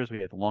armored dinosaurs,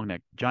 we have the long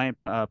neck giant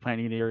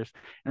plant eaters,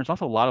 and there's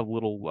also a lot of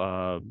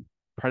little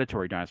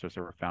predatory dinosaurs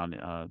that were found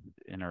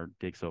in our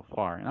dig so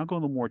far. And I'll go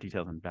into more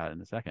details on that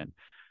in a second.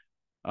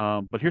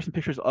 But here's some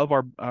pictures of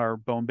our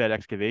bone bed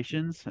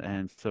excavations.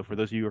 And so for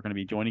those of you who are going to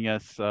be joining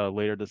us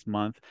later this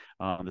month,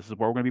 this is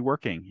where we're going to be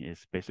working.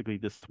 Is basically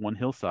this one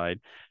hillside.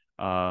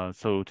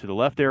 So to the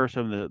left there are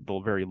some of the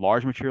very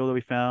large material that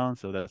we found.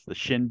 So that's the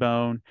shin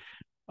bone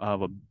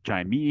of a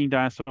giant meat-eating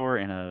dinosaur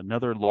and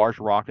another large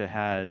rock that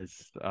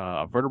has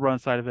a vertebra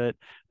inside of it.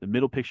 The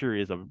middle picture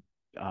is a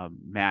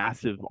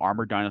massive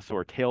armored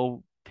dinosaur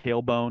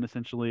tailbone,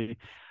 essentially.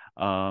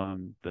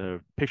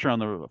 The picture on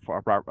the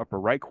upper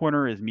right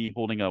corner is me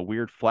holding a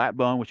weird flat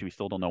bone, which we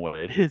still don't know what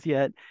it is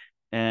yet.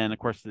 And of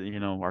course,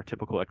 our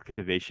typical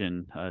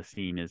excavation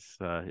scene is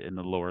in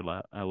the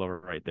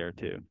lower right there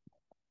too.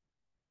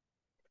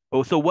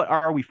 Oh, so what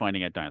are we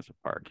finding at Dinosaur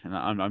Park? And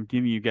I'm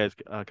giving you guys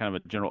kind of a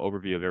general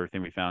overview of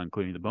everything we found,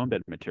 including the bone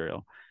bed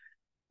material.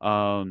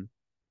 Um,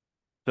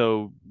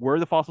 so where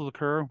the fossils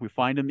occur, we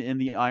find them in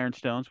the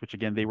ironstones, which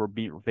again they were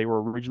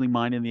originally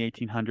mined in the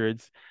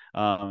 1800s.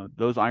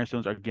 Those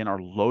ironstones again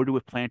are loaded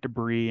with plant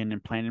debris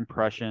and plant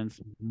impressions,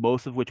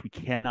 most of which we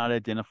cannot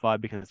identify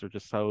because they're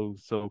just so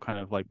kind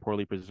of like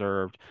poorly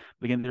preserved.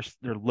 But again,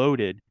 they're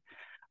loaded.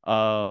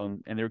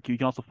 And there you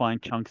can also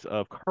find chunks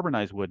of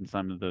carbonized wood in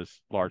some of those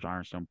large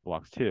ironstone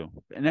blocks too.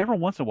 And every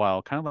once in a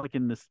while, kind of like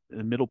in this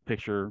middle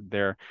picture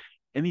there,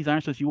 in these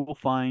ironstones you will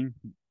find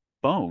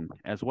bone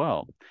as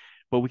well.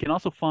 But we can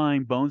also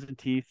find bones and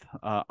teeth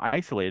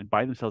isolated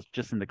by themselves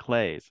just in the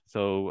clays.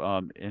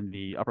 So in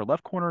the upper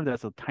left corner,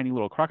 that's a tiny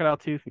little crocodile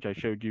tooth, which I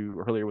showed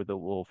you earlier with the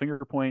little finger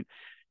point.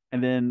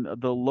 And then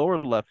the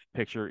lower left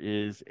picture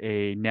is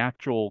a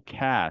natural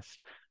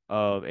cast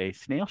of a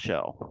snail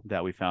shell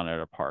that we found at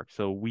our park.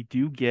 So we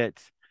do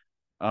get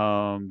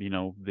they're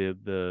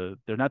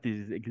not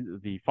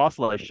the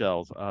fossilized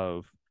shells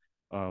of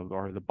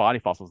or the body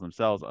fossils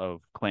themselves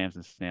of clams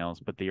and snails,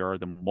 but they are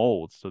the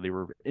molds. So they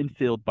were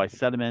infilled by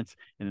sediments,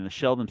 and then the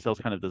shell themselves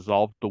kind of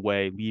dissolved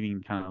away,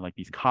 leaving kind of like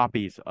these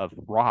copies of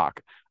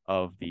rock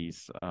of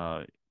these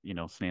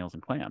snails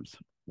and clams.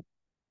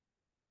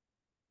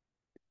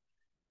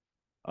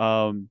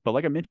 But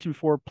like I mentioned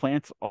before,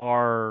 plants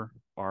are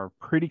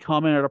pretty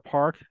common at a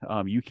park.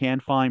 You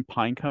can find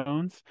pine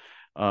cones.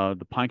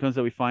 The pine cones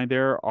that we find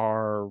there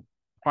are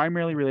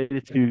primarily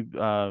related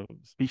to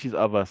species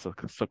of a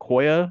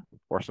sequoia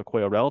or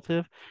sequoia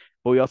relative,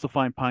 but we also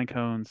find pine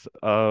cones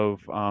of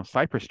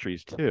cypress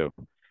trees too.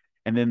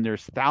 And then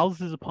there's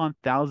thousands upon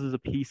thousands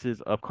of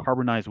pieces of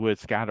carbonized wood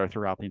scattered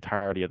throughout the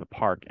entirety of the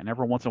park. And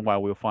every once in a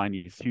while, we'll find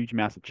these huge,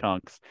 massive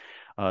chunks,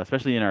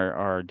 especially in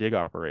our dig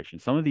operation.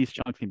 Some of these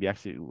chunks can be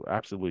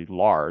absolutely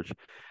large.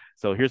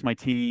 So here's my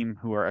team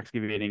who are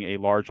excavating a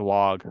large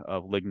log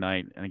of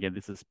lignite. And again,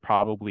 this is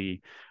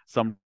probably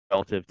some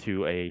relative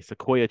to a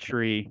sequoia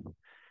tree.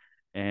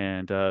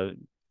 And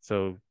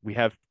so we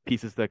have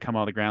pieces that come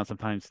out of the ground.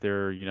 Sometimes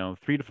they're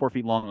 3 to 4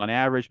 feet long on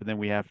average, but then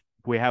we have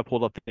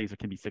pulled up things that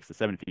can be 6 to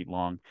 7 feet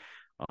long,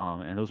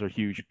 and those are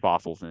huge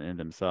fossils in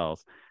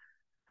themselves.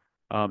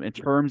 In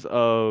terms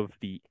of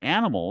the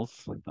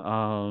animals,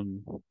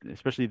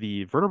 especially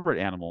the vertebrate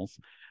animals,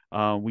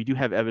 we do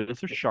have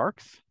evidence of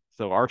sharks.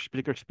 So our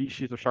particular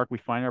species of shark we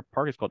find in our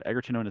park is called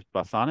Egertononus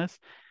basanus.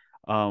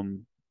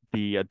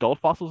 The adult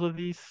fossils of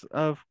these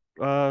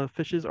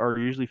fishes are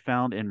usually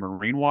found in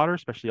marine water,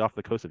 especially off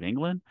the coast of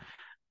England.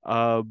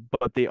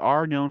 But they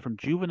are known from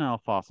juvenile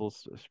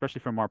fossils, especially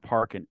from our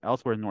park and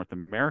elsewhere in North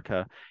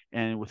America.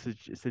 And what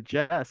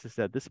suggests is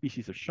that this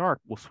species of shark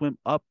will swim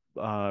up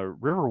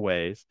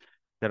riverways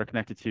that are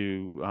connected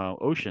to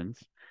oceans,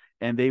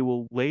 and they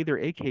will lay their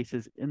egg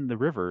cases in the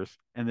rivers,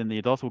 and then the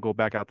adults will go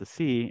back out to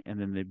sea, and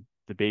then the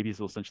babies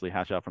will essentially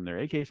hatch out from their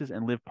egg cases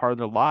and live part of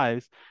their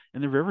lives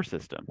in the river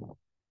system.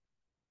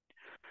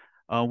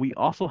 We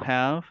also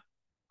have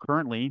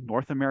currently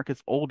North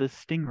America's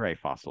oldest stingray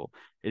fossil.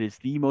 It is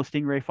the most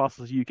stingray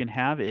fossils you can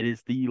have. It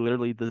is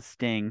literally the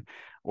sting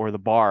or the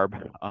barb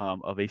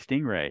of a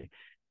stingray.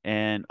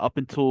 And up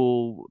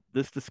until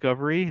this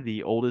discovery,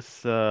 the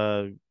oldest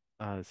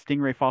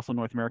stingray fossil in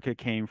North America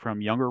came from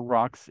younger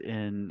rocks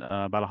in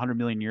about 100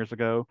 million years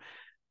ago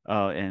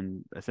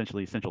in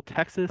essentially central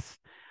Texas.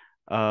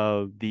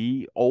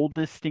 The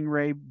oldest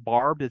stingray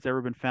barb that's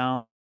ever been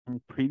found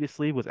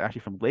previously was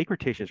actually from late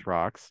Cretaceous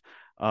rocks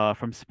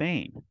from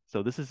Spain.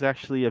 So this is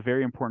actually a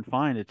very important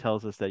find. It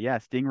tells us that, yeah,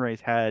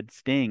 stingrays had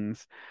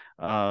stings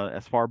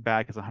as far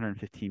back as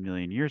 115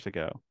 million years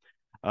ago.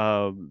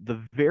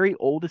 The very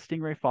oldest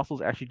stingray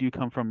fossils actually do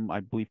come from, I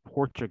believe,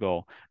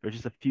 Portugal. There's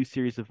just a few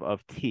series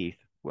of teeth.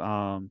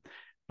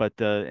 But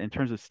in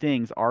terms of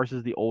stings, ours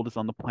is the oldest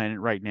on the planet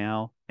right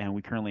now, and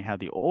we currently have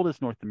the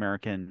oldest North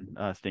American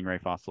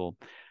stingray fossil.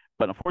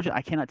 But unfortunately,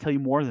 I cannot tell you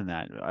more than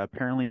that.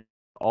 Apparently,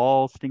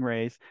 all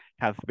stingrays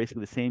have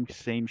basically the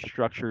same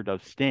structure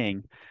of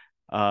sting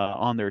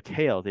on their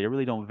tail. They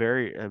really don't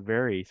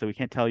vary. So we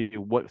can't tell you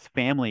what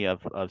family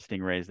of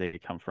stingrays they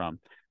come from,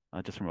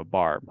 just from a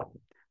barb.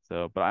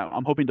 So, but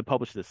I'm hoping to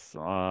publish this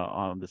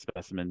on the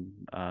specimen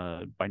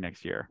by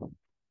next year.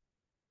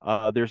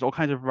 There's all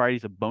kinds of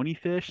varieties of bony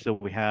fish. So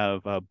we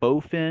have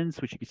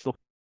bowfins, which you can still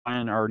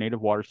find in our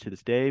native waters to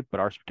this day, but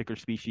our particular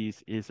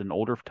species is an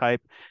older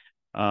type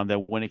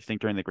that went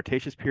extinct during the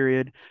Cretaceous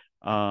period.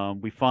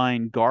 We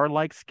find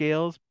gar-like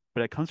scales,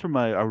 but it comes from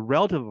a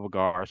relative of a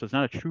gar, so it's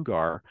not a true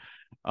gar.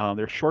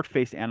 They're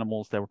short-faced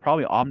animals that were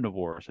probably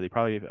omnivores, so they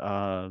probably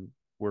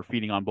were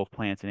feeding on both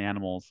plants and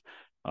animals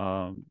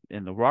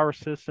in the Rara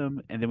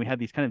system. And then we have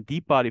these kind of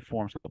deep-body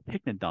forms called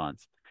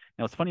pycnodonts.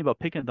 Now, what's funny about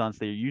pycnodonts,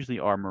 they usually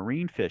are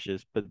marine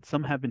fishes, but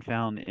some have been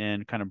found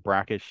in kind of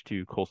brackish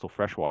to coastal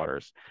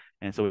freshwaters.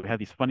 And so we have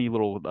these funny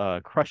little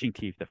crushing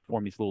teeth that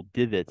form these little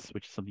divots,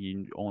 which is something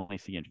you only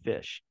see in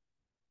fish.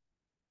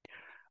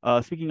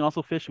 Speaking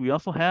also fish, we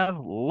also have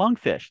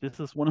lungfish. This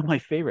is one of my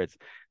favorites.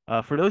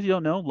 For those you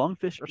don't know,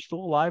 lungfish are still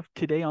alive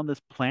today on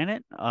this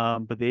planet,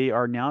 but they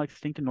are now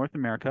extinct in North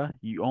America.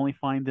 You only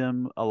find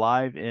them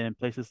alive in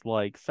places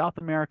like South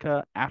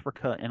America,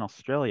 Africa, and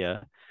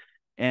Australia.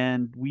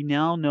 And we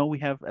now know we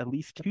have at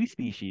least two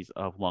species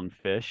of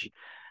lungfish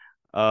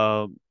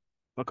uh,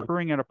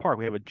 occurring at a park.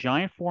 We have a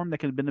giant form that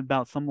could have been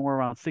about somewhere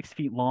around 6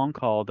 feet long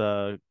called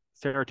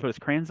Ceratodus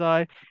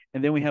kranzi,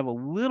 and then we have a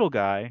little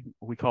guy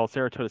we call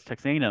Ceratodus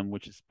texanum,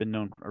 which has been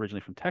known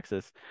originally from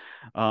Texas,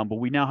 but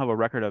we now have a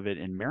record of it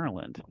in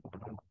Maryland.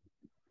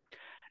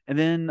 And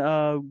then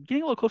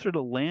getting a little closer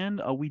to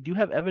land, we do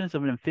have evidence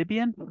of an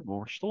amphibian.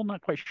 We're still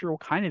not quite sure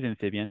what kind of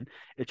amphibian.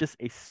 It's just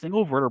a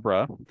single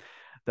vertebra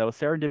that was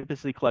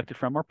serendipitously collected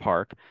from our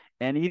park,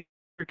 and either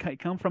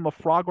come from a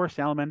frog or a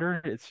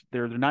salamander.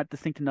 They're not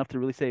distinct enough to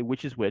really say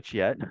which is which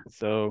yet.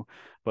 So,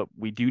 but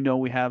we do know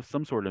we have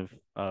some sort of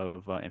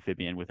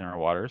amphibian within our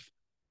waters.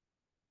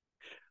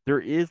 There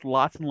is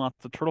lots and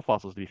lots of turtle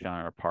fossils to be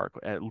found in our park.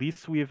 At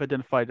least we have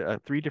identified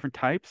three different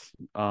types.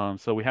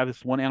 So we have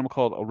this one animal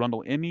called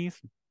Arundel immies.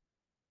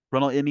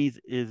 Arundel immies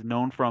is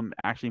known from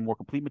actually more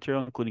complete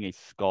material, including a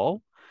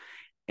skull.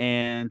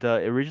 And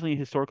originally,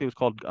 historically, it was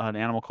called an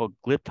animal called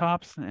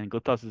Glyptops, and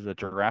Glyptops is a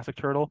Jurassic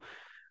turtle.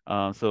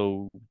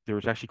 So there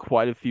was actually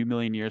quite a few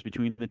million years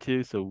between the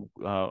two. So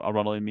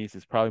Arundel immies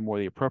is probably more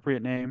the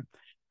appropriate name.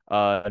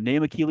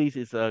 Name Achilles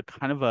is a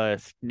kind of a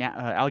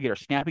alligator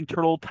snapping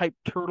turtle type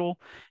turtle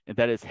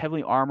that is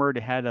heavily armored.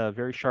 It had a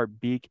very sharp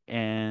beak,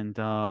 and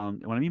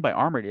what I mean by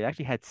armored, it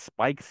actually had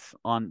spikes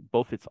on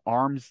both its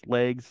arms,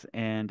 legs,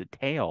 and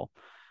tail.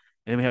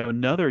 And then we have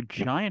another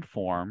giant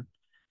form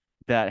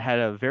that had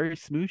a very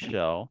smooth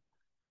shell,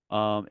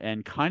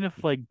 and kind of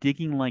like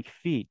digging like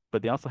feet,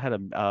 but they also had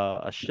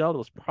a shell that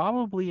was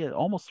probably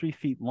almost 3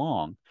 feet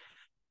long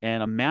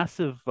and a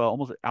massive,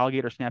 almost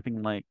alligator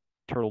snapping like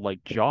turtle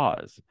like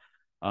jaws.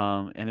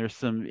 And there's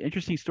some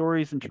interesting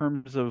stories in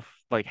terms of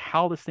like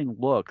how this thing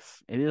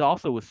looks. And it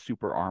also was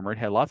super armored,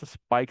 had lots of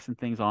spikes and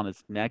things on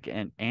its neck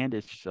and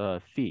its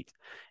feet.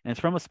 And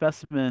it's from a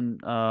specimen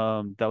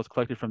that was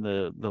collected from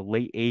the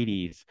late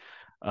 80s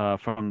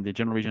from the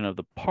general region of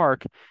the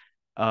park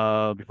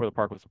before the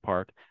park was a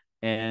park.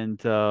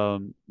 And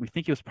we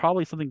think it was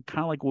probably something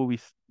kind of like what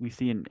we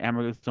see in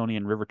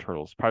Amazonian river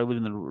turtles, probably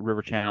live in the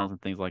river channels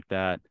and things like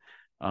that.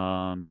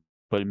 Um,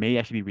 but it may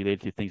actually be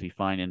related to things we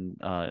find in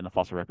the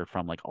fossil record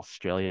from like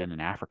Australia and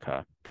in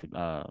Africa.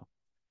 Uh,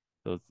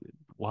 so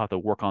we'll have to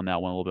work on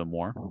that one a little bit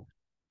more.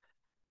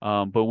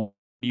 But when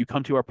you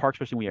come to our park,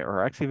 especially when we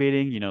are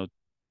excavating,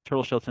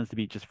 turtle shell tends to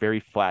be just very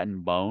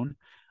flattened bone.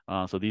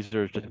 So these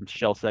are just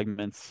shell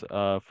segments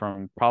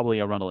from probably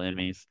Arundel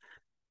immies.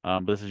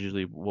 But this is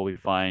usually what we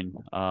find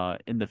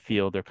in the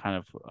field. They're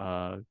kind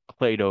of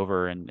clayed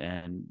over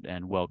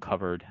and well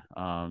covered,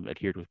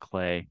 adhered with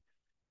clay.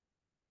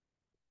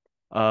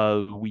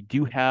 We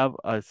do have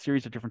a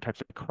series of different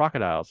types of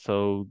crocodiles.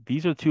 So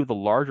these are two of the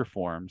larger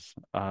forms.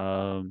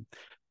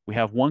 We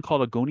have one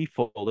called a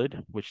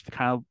gonifolid, which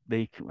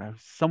they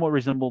somewhat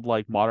resembled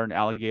like modern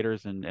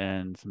alligators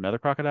and some other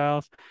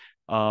crocodiles.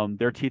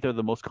 Their teeth are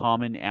the most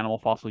common animal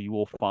fossil you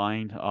will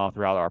find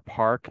throughout our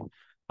park.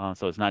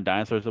 So it's not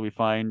dinosaurs that we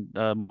find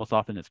most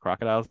often, it's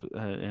crocodiles,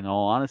 in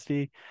all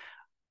honesty.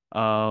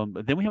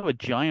 Then we have a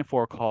giant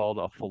form called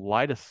a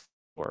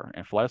phyllitosaur,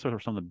 and phyllitosaurs are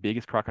some of the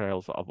biggest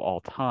crocodiles of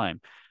all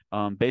time.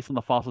 Based on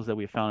the fossils that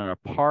we found in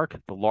our park,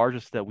 the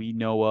largest that we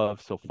know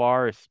of so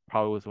far is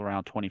probably was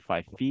around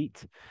 25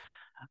 feet.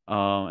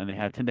 And they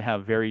tend to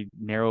have very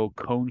narrow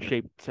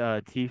cone-shaped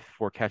teeth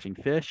for catching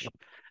fish.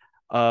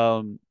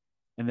 Um,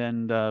 and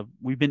then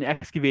we've been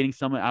excavating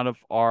some out of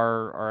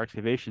our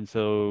excavation.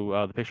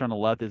 So the picture on the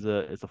left is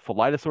a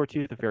phyllitosaur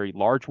tooth, a very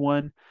large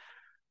one.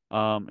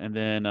 And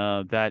then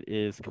that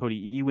is Cody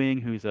Ewing,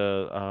 who's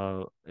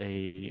a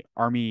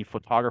army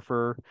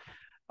photographer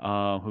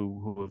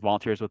who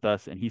volunteers with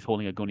us, and he's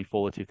holding a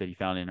gonifola tooth that he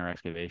found in our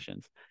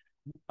excavations.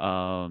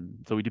 So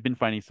we've been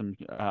finding some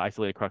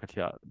isolated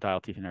crocodile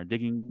teeth in our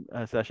digging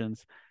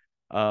sessions.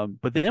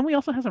 But then we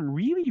also have some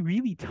really,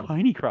 really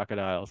tiny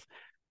crocodiles.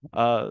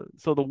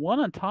 So the one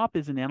on top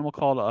is an animal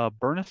called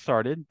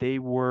Bernasardid.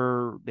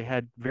 They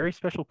had very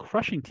special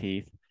crushing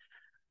teeth,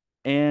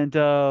 and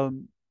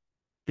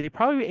they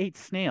probably ate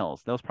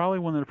snails. That was probably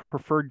one of their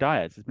preferred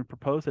diets. It's been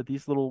proposed that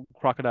these little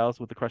crocodiles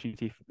with the crushing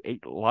teeth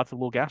ate lots of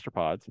little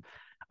gastropods.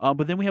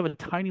 But then we have a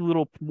tiny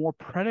little, more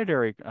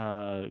predatory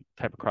type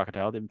of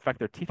crocodile. In fact,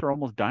 their teeth are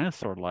almost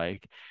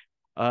dinosaur-like.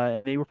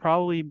 They were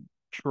probably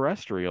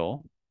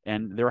terrestrial,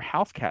 and they're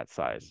house cat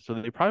size. So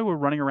they probably were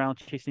running around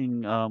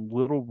chasing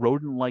little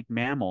rodent-like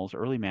mammals,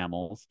 early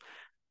mammals.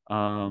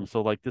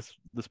 So like this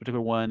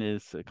particular one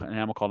is an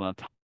animal called an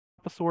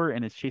Apatosaur,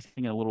 and it's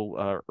chasing a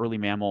little early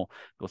mammal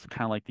that was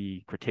kind of like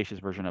the Cretaceous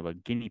version of a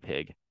guinea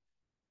pig.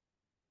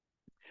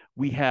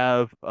 We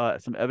have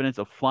some evidence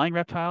of flying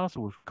reptiles,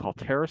 so we call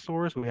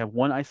pterosaurs. We have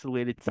one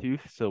isolated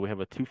tooth, so we have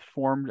a tooth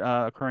form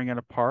occurring at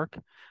a park.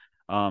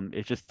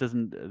 It just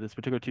doesn't, this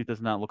particular tooth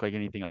does not look like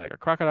anything like a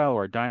crocodile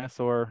or a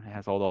dinosaur. It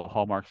has all the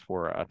hallmarks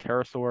for a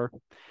pterosaur.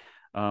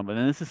 And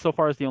then this is so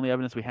far as the only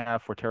evidence we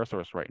have for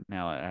pterosaurs right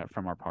now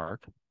from our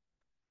park.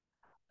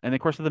 And of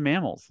course, of the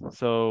mammals.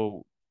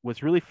 So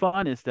what's really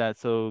fun is that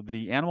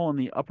the animal in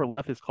the upper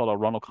left is called a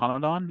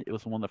Rhinoconodon. It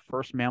was one of the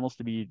first mammals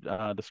to be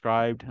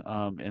described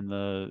in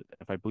the,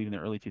 if I believe, in the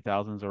early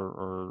 2000s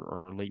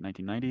or late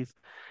 1990s.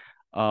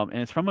 And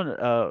it's from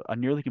a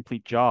nearly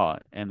complete jaw,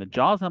 and the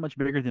jaw is not much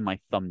bigger than my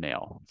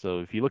thumbnail. So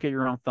if you look at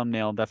your own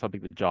thumbnail, that's how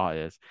big the jaw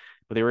is.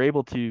 But they were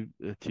able to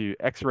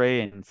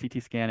X-ray and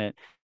CT scan it.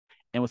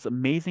 And what's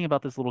amazing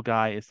about this little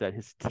guy is that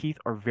his teeth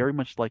are very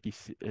much like you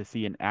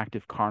see in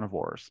active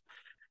carnivores,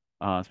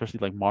 especially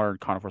like modern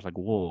carnivores like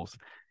wolves.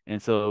 And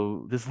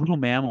so this little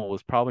mammal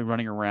was probably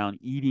running around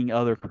eating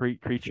other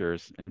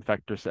creatures. In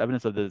fact, there's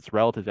evidence of its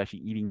relatives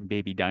actually eating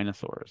baby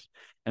dinosaurs.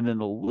 And then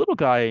the little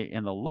guy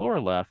in the lower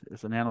left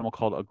is an animal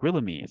called a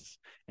Agrilames,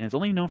 and it's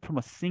only known from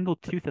a single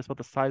tooth that's about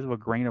the size of a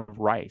grain of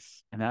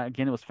rice. And that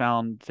again, it was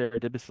found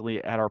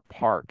serendipitously at our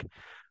park.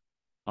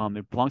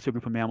 It belongs to a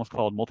group of mammals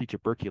called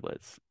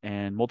multituberculates.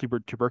 And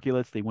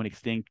multituberculates, they went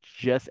extinct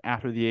just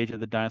after the age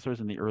of the dinosaurs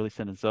in the early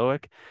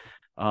Cenozoic.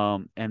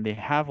 And they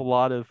have a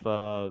lot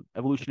of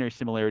evolutionary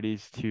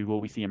similarities to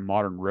what we see in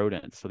modern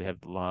rodents. So they have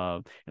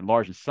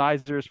enlarged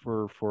incisors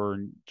for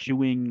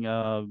chewing,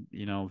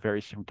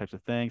 various different types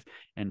of things,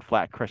 and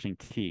flat crushing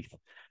teeth.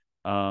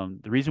 The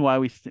reason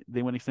why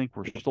they went extinct,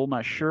 we're still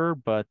not sure,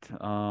 but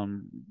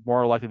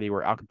more likely they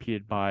were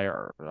outcompeted by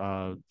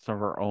some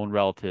of our own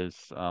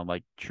relatives,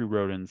 like true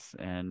rodents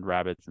and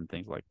rabbits and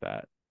things like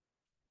that.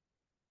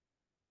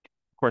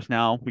 Of course,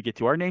 now we get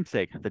to our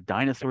namesake, the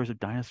dinosaurs of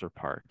Dinosaur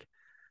Park.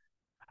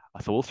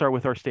 So we'll start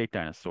with our state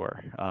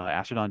dinosaur,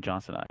 Astrodon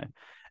johnsoni.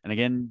 And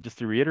again, just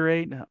to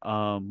reiterate,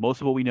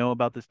 most of what we know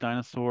about this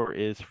dinosaur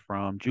is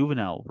from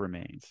juvenile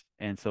remains.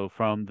 And so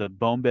from the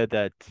bone bed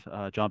that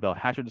John Bell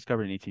Hatcher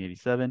discovered in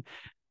 1887,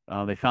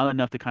 they found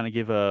enough to kind of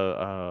give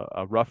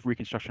a rough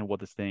reconstruction of what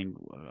this thing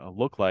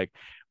looked like.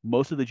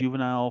 Most of the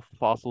juvenile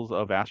fossils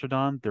of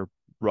Astrodon, they're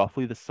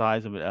roughly the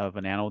size of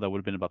an animal that would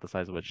have been about the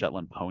size of a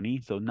Shetland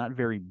pony, so not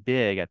very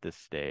big at this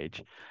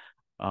stage.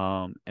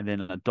 And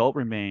then adult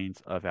remains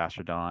of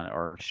Astrodon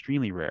are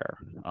extremely rare.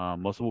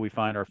 Most of what we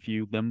find are a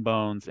few limb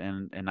bones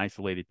and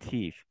isolated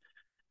teeth.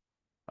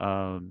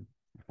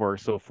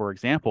 For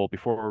example,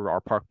 before our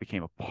park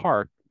became a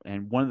park,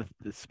 and one of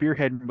the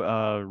spearhead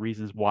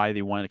reasons why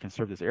they wanted to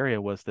conserve this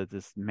area was that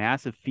this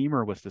massive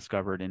femur was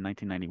discovered in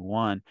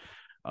 1991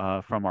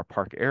 from our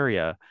park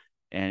area,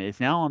 and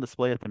it's now on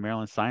display at the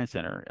Maryland Science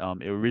Center.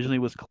 It originally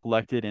was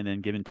collected and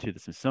then given to the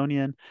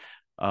Smithsonian,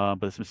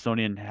 but the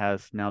Smithsonian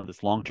has now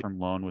this long-term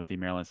loan with the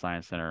Maryland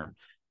Science Center,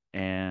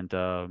 and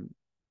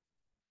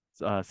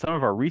some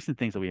of our recent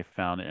things that we have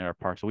found in our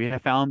park. So we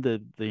have found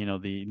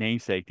the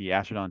namesake, the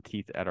Astrodon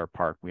teeth at our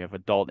park. We have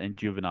adult and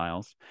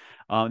juveniles.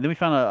 Then we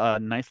found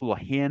a nice little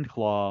hand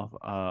claw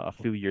a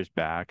few years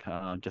back,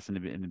 just in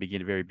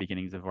the very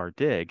beginnings of our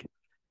dig.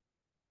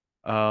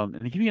 And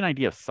to give you an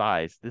idea of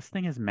size, this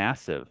thing is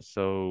massive.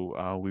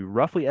 So we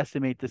roughly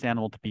estimate this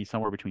animal to be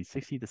somewhere between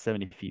 60 to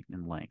 70 feet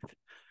in length.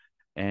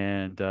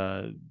 And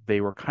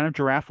they were kind of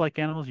giraffe-like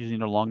animals, using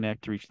their long neck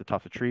to reach the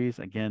tops of trees.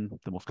 Again,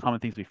 the most common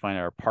things we find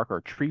at our park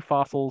are tree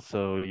fossils.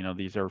 So,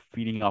 these are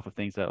feeding off of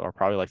things that are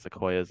probably like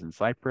sequoias and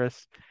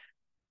cypress.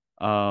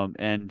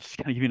 And just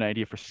kind of give you an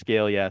idea for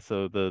scale, yeah.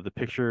 So the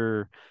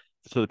picture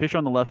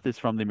on the left is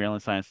from the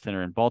Maryland Science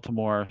Center in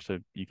Baltimore. So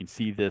you can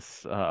see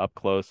this up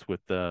close with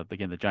the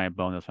giant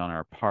bone that's found in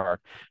our park.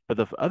 But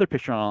the other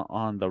picture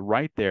on the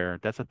right there,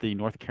 that's at the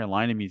North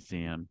Carolina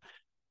Museum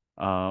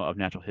of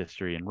Natural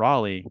History in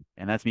Raleigh,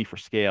 and that's me for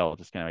scale.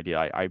 Just kind of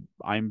idea.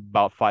 I'm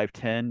about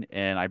 5'10",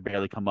 and I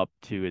barely come up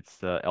to its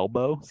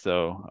elbow.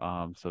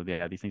 So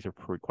yeah, these things are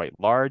quite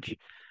large.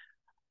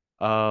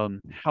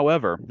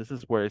 However, this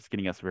is where it's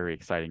getting us very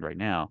exciting right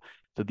now.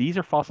 So these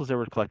are fossils that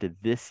were collected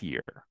this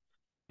year.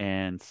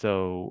 And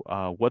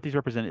so what these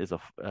represent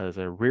is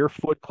a rear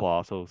foot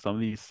claw. So some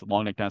of these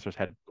long neck dinosaurs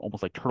had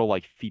almost like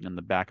turtle-like feet on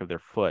the back of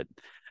their foot.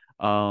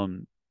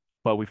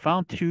 But we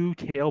found two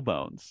tail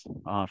bones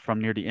from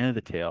near the end of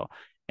the tail.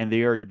 and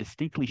they are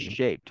distinctly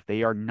shaped.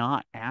 They are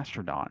not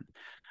astrodon.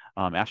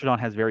 Astrodon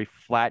has very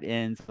flat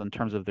ends in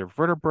terms of their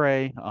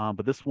vertebrae,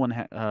 but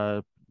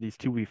these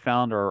two we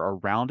found are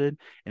rounded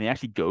and they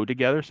actually go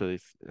together. So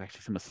there's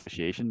actually some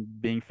association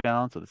being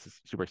found. So this is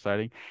super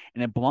exciting,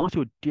 and it belongs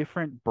to a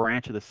different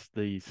branch of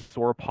the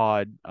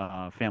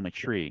sauropod family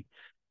tree.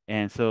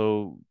 And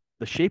so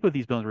the shape of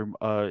these bones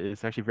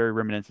is actually very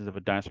reminiscent of a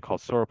dinosaur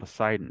called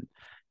Sauroposeidon.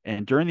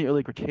 And during the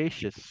early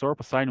Cretaceous,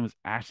 Sauroposeidon was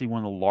actually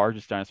one of the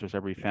largest dinosaurs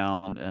ever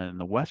found in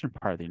the western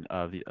part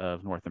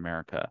of North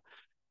America.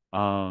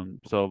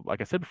 So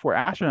like I said before,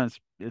 Astrodon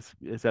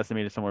is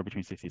estimated somewhere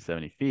between 60 and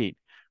 70 feet.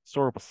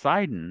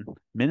 Sauroposeidon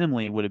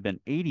minimally would have been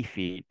 80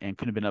 feet and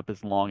could have been up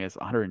as long as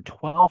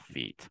 112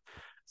 feet.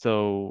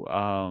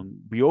 So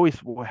we always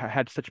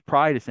had such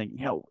pride in saying,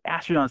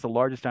 Astrodon is the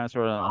largest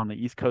dinosaur on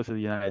the east coast of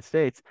the United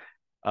States.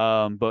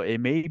 But it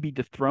may be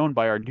dethroned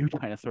by our new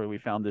dinosaur we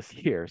found this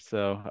year.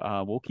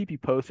 So we'll keep you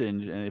posted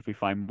and if we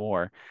find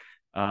more.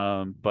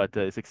 But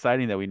it's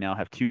exciting that we now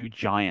have two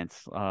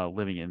giants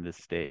living in this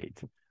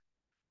state.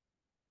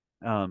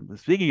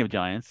 Speaking of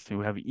giants,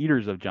 we have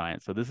eaters of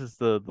giants. So this is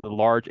the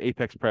large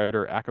apex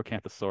predator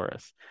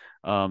Acrocanthosaurus.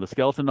 The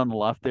skeleton on the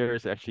left there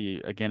is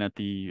actually again at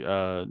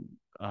the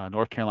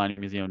North Carolina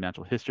Museum of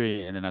Natural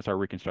History, and then that's our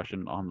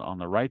reconstruction on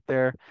the right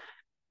there.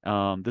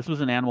 This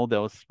was an animal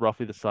that was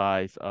roughly the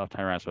size of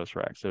Tyrannosaurus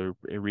Rex. So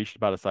it reached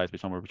about a size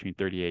somewhere between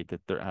 38 to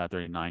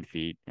 39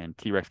 feet, and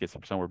T-Rex gets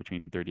somewhere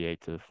between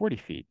 38 to 40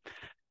 feet.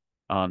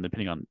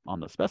 Depending on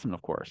the specimen,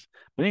 of course.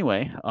 But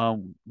anyway,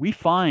 we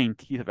find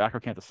teeth of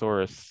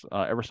Acrocanthosaurus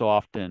ever so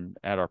often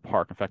at our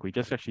park. In fact, we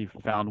just actually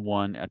found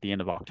one at the end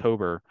of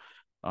October,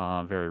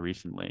 very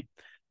recently.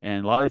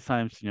 And a lot of these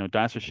times,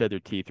 dinosaurs shed their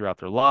teeth throughout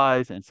their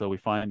lives, and so we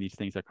find these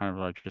things that kind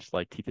of are just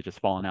like teeth that just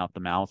fallen out the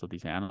mouths of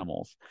these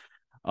animals.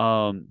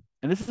 And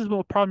this is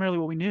primarily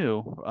what we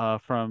knew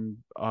from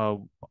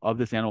of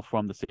this animal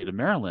from the state of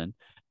Maryland.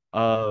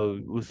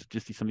 Was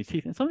just some of these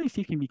teeth, and some of these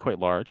teeth can be quite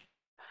large.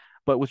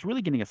 But what's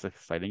really getting us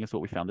exciting is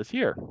what we found this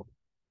year.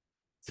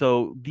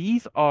 So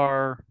these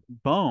are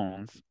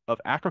bones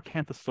of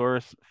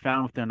Acrocanthosaurus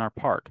found within our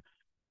park.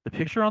 The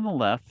picture on the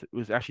left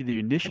was actually the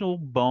initial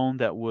bone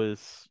that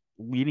was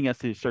leading us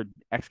to start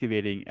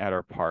excavating at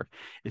our park.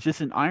 It's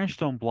just an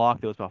ironstone block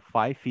that was about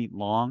 5 feet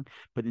long,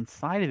 but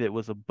inside of it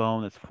was a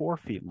bone that's 4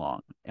 feet long.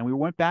 And we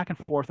went back and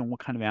forth on what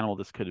kind of animal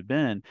this could have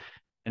been.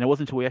 And it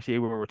wasn't until we actually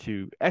were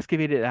to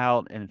excavate it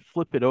out and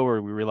flip it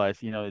over, we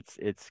realized,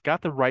 it's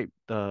got the right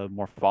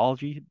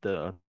morphology,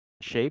 the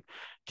shape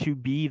to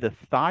be the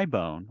thigh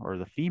bone or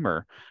the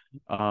femur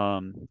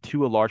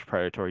to a large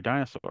predatory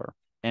dinosaur.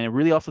 And it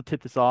really also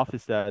tipped us off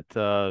is that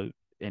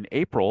in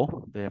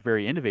April, the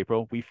very end of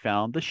April, we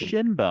found the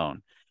shin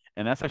bone.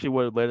 And that's actually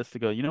what led us to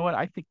go, you know what?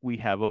 I think we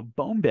have a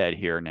bone bed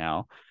here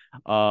now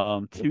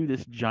to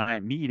this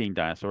giant meat-eating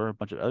dinosaur, a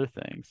bunch of other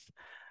things.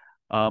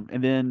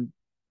 And then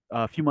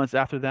a few months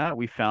after that,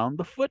 we found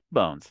the foot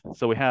bones.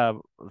 So we have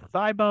the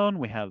thigh bone,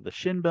 we have the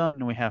shin bone,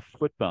 and we have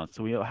foot bone.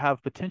 So we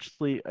have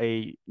potentially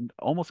a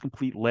almost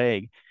complete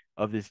leg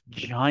of this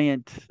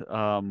giant,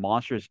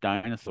 monstrous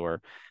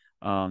dinosaur,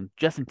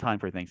 just in time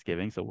for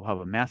Thanksgiving. So we'll have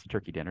a massive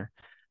turkey dinner.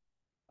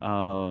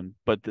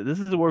 But this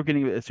is what we're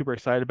getting super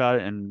excited about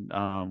it, and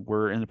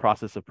we're in the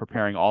process of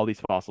preparing all these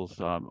fossils.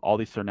 All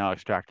these are now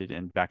extracted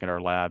and back at our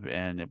lab,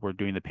 and we're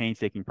doing the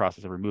painstaking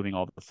process of removing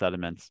all the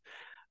sediments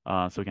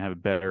so we can have a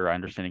better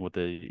understanding what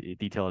the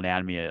detailed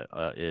anatomy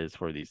is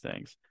for these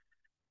things.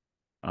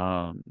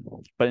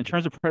 But in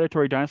terms of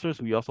predatory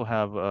dinosaurs, we also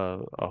have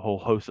a whole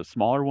host of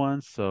smaller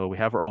ones. So we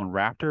have our own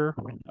raptor,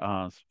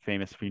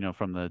 famous,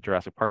 from the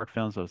Jurassic Park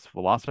films. So it's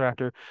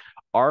Velociraptor.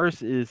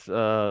 Ours is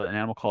an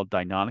animal called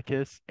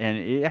Deinonychus, and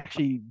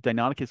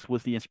Deinonychus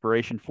was the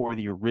inspiration for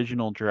the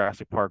original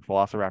Jurassic Park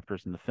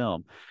Velociraptors in the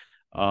film.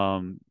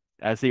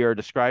 As they are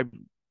described,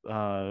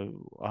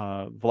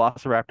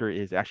 Velociraptor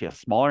is actually a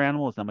smaller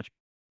animal. It's not much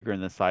bigger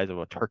than the size of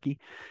a turkey.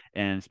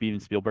 And Steven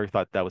Spielberg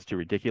thought that was too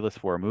ridiculous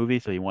for a movie,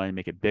 so he wanted to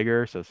make it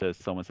bigger. So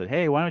someone said,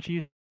 "Hey, why don't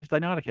you use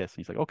Deinonychus?" And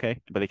he's like, "Okay,"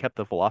 but they kept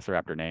the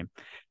Velociraptor name.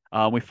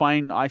 We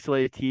find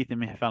isolated teeth, and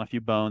we found a few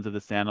bones of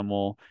this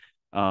animal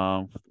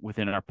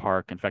within our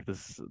park. In fact,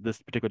 this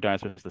particular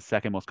dinosaur is the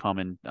second most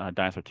common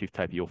dinosaur tooth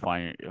type you'll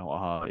find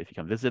if you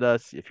come visit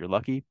us, if you're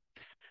lucky.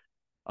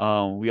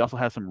 We also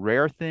have some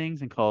rare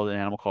things and called an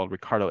animal called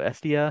Ricardo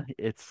Estia.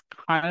 It's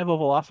kind of a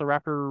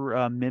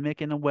Velociraptor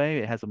mimic in a way.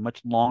 It has a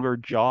much longer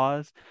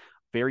jaws,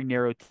 very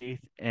narrow teeth,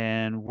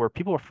 and where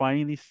people are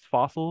finding these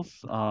fossils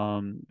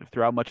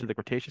throughout much of the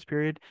Cretaceous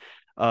period,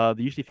 they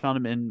usually found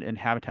them in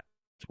habitats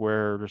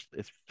where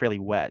it's fairly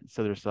wet.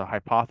 So there's a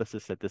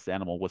hypothesis that this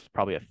animal was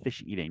probably a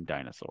fish-eating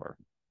dinosaur.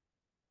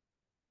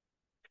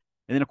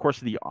 And then, of course,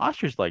 the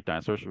ostrich-like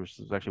dinosaurs, which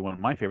is actually one of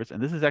my favorites.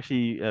 And this is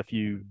actually, if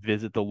you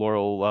visit the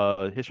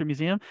Laurel History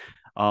Museum,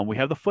 we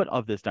have the foot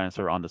of this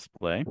dinosaur on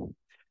display.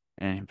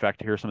 And in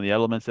fact, here are some of the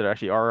elements that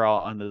actually are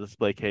on the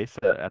display case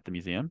at the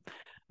museum.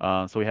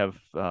 So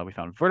we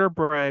found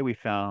vertebrae, we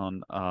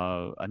found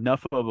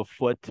enough of a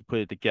foot to put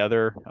it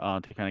together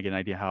to kind of get an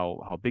idea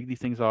how big these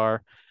things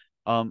are.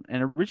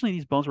 And originally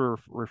these bones were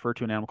referred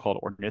to an animal called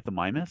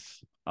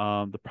Ornithomimus.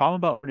 The problem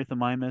about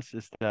Ornithomimus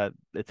is that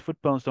its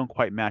foot bones don't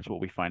quite match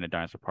what we find at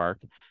Dinosaur Park,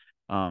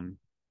 um,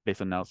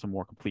 based on now some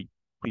more complete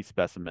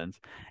specimens.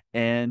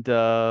 And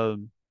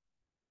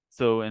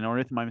so an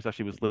Ornithomimus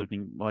actually was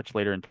living much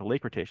later into the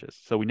late Cretaceous.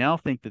 So we now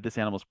think that this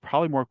animal is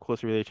probably more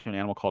closely related to an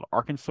animal called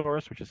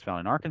Archosaurus, which is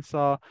found in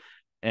Arkansas.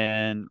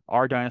 And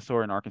our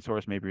dinosaur and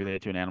Archosaurus may be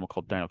related to an animal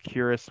called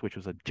Deinonychus, which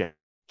was a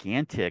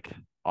gigantic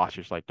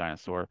ostrich-like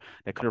dinosaur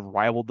that could have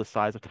rivaled the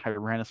size of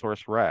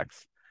Tyrannosaurus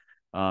Rex.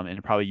 And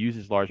it probably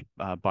uses large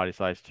body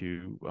size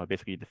to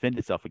basically defend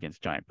itself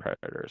against giant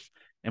predators.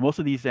 And most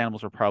of these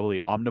animals are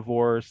probably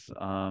omnivores.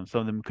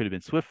 Some of them could have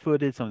been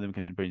swift-footed. Some of them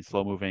could have been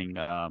slow-moving,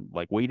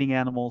 like wading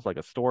animals, like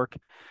a stork.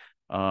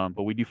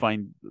 But we do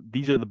find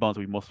these are the bones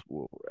we most,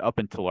 up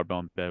until our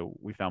bone bed,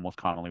 we found most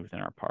commonly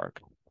within our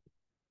park.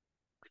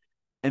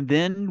 And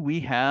then we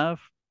have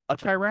a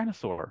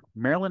tyrannosaur.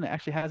 Maryland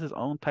actually has its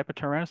own type of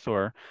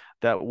tyrannosaur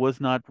that was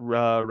not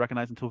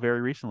recognized until very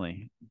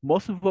recently.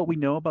 Most of what we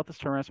know about this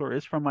tyrannosaur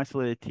is from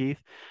isolated teeth,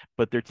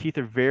 but their teeth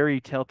are very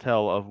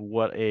telltale of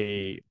what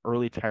a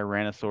early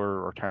tyrannosaur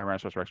or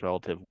Tyrannosaurus rex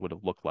relative would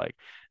have looked like.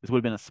 This would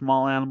have been a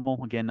small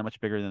animal, again, not much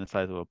bigger than the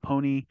size of a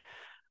pony,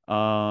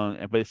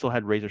 but it still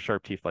had razor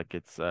sharp teeth like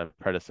its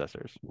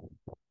predecessors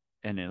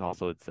and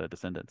also its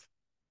descendants.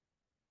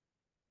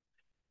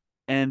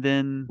 And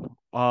then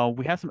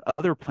we have some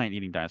other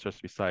plant-eating dinosaurs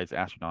besides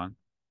Astrodon.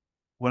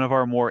 One of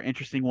our more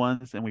interesting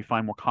ones, and we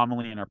find more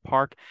commonly in our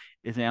park,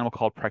 is an animal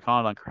called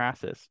Priconodon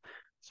crassus.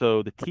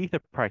 So the teeth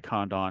of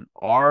Priconodon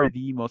are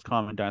the most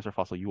common dinosaur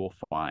fossil you will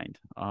find.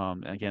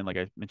 And again, like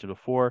I mentioned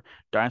before,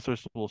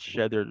 dinosaurs will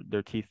shed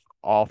their teeth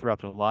all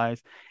throughout their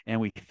lives,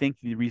 and we think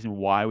the reason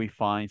why we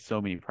find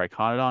so many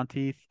Priconodon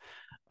teeth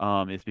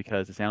is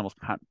because this animal's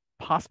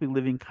possibly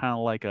living kind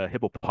of like a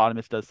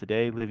hippopotamus does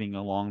today, living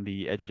along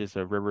the edges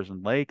of rivers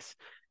and lakes,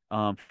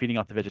 feeding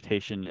off the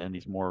vegetation in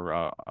these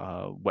more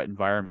wet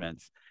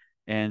environments.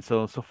 And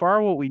so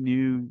far, what we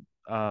knew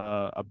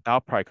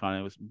about Pricon,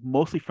 it was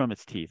mostly from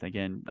its teeth.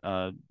 Again,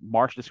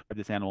 Marsh described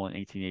this animal in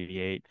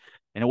 1888,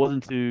 and it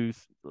wasn't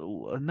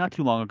not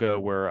too long ago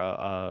where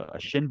a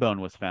shin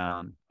bone was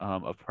found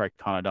of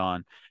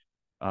Priconodon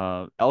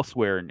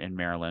elsewhere in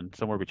Maryland,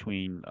 somewhere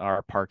between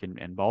our park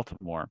and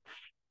Baltimore.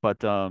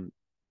 But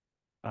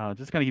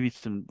just kind of give you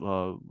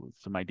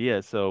some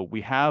ideas. So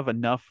we have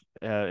enough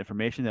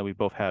information that we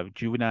both have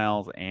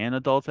juveniles and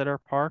adults at our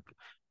park,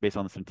 based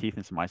on some teeth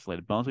and some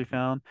isolated bones we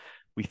found.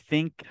 We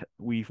think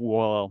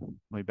well,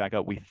 let me back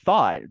up. We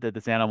thought that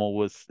this animal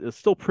was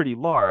still pretty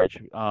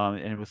large, and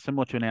it was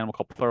similar to an animal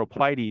called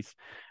Pleuropleides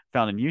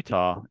found in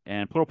Utah.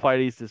 And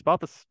Pleuropleides is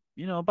about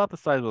about the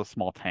size of a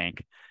small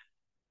tank.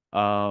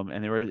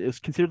 And it was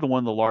considered one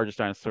of the largest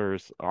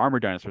dinosaurs,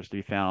 armored dinosaurs, to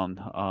be found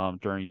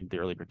during the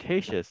early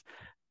Cretaceous.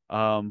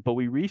 But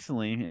we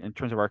recently, in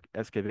terms of our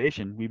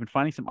excavation, we've been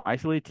finding some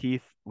isolated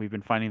teeth. We've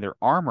been finding their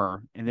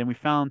armor, and then we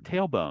found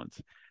tailbones.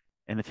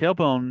 And the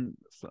tailbones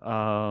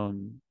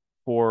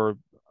for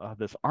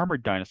this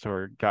armored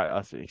dinosaur got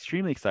us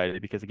extremely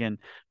excited because, again,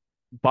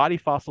 body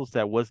fossils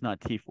that was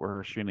not teeth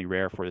were extremely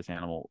rare for this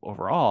animal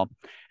overall.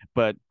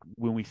 But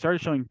when we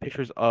started showing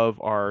pictures of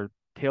our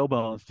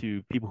tailbones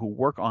to people who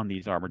work on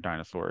these armored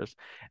dinosaurs,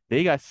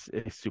 they got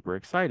super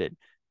excited.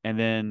 And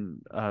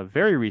then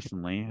very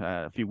recently,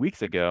 a few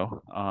weeks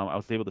ago, I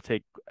was able to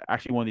take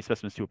actually one of these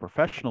specimens to a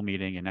professional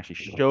meeting and actually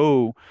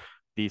show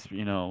these,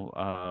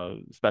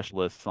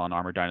 specialists on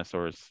armored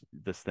dinosaurs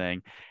this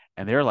thing.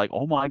 And they're like,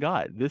 oh my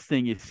God, this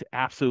thing is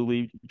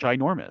absolutely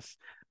ginormous.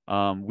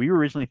 We were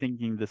originally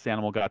thinking this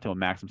animal got to a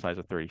maximum size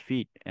of 30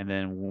 feet. And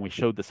then when we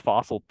showed this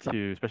fossil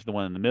to, especially the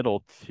one in the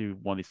middle, to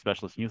one of these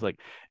specialists, he was like,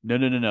 no,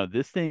 no, no, no.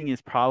 This thing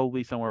is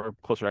probably somewhere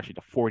closer actually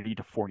to 40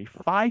 to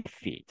 45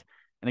 feet.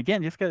 And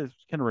again, just to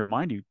kind of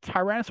remind you,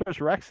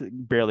 Tyrannosaurus Rex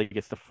barely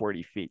gets to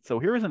 40 feet. So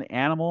here is an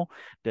animal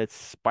that's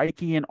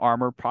spiky in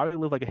armor, probably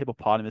lived like a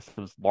hippopotamus,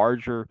 that was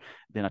larger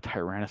than a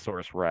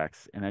Tyrannosaurus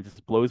Rex. And that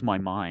just blows my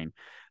mind.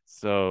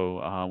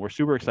 So we're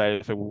super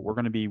excited. So we're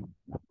going to be,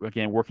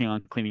 again, working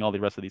on cleaning all the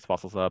rest of these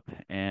fossils up,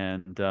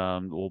 and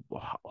we'll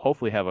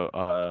hopefully have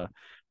a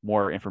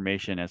more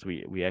information as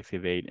we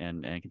excavate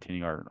and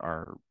continue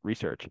our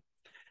research.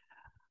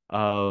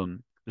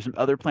 There's some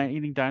other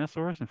plant-eating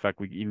dinosaurs. In fact,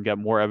 we even got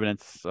more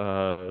evidence,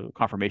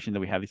 confirmation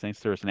that we have these things.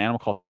 There's an animal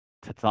called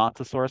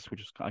Titanosaurus,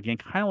 which is again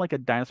kind of like a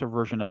dinosaur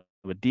version of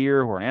a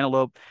deer or an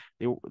antelope.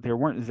 They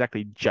weren't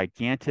exactly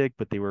gigantic,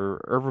 but they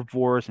were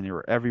herbivores and they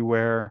were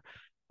everywhere.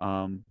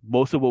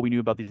 Most of what we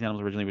knew about these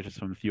animals originally was just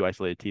from a few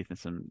isolated teeth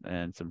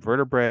and some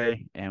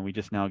vertebrae, and we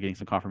just now getting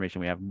some confirmation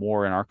we have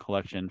more in our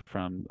collection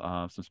from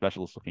some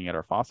specialists looking at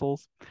our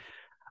fossils.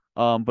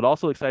 But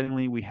also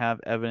excitingly, we have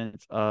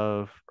evidence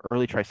of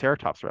early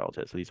Triceratops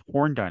relatives, so these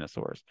horned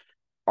dinosaurs.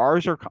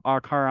 Ours are kind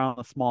of on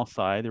the small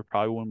side. They're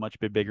probably one much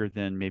bigger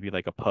than maybe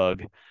like a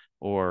pug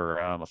or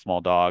a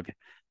small dog.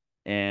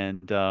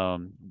 And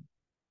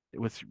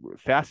what's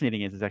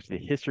fascinating is actually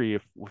the history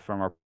from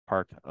our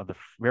park of the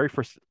very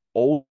first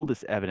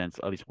oldest evidence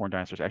of these horned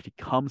dinosaurs actually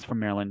comes from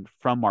Maryland,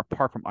 from our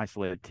park, from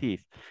isolated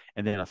teeth.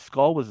 And then a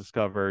skull was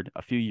discovered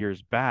a few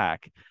years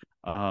back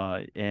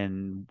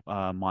in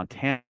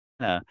Montana,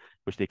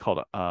 which they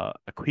called a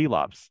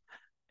Quilops.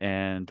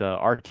 And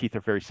our teeth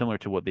are very similar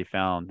to what they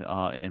found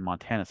in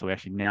Montana. So we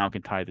actually now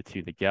can tie the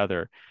two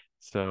together.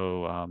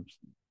 So,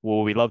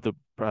 what we love to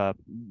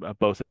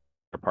boast at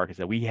our park is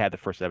that we had the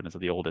first evidence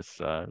of the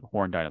oldest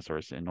horned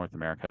dinosaurs in North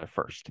America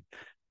first.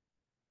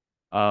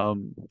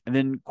 And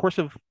then, of course,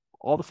 of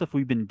all the stuff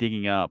we've been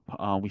digging up,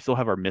 we still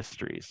have our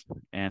mysteries.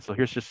 And so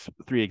here's just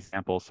three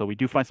examples. So we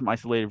do find some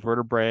isolated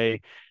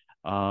vertebrae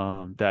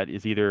that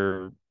is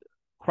either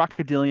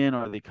crocodilian,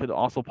 or they could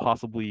also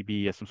possibly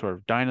be some sort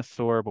of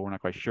dinosaur, but we're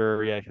not quite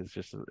sure yet. It's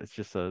just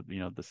a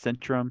the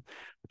centrum,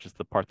 which is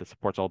the part that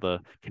supports all the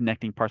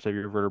connecting parts of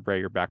your vertebrae,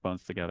 your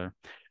backbones together.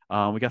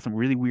 We got some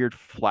really weird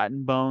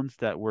flattened bones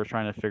that we're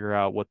trying to figure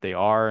out what they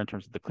are in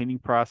terms of the cleaning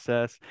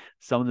process.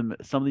 Some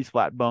of these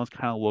flat bones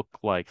kind of look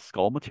like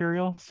skull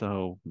material,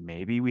 so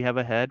maybe we have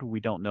a head. We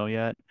don't know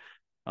yet.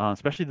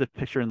 Especially the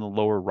picture in the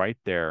lower right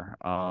there.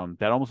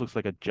 That almost looks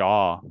like a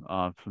jaw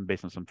from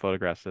based on some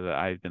photographs that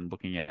I've been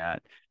looking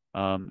at.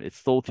 It's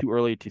still too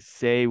early to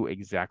say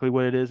exactly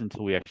what it is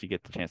until we actually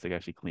get the chance to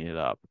actually clean it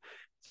up.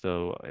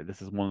 So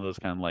this is one of those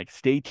kind of like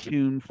stay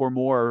tuned for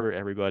more,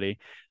 everybody,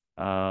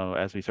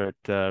 as we start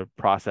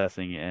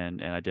processing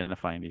and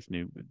identifying these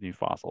new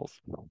fossils.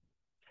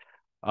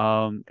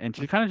 And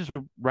to kind of just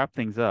wrap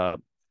things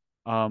up,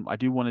 I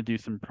do want to do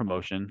some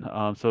promotion.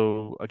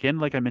 So again,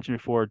 like I mentioned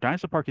before,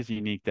 Dinosaur Park is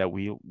unique that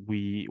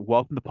we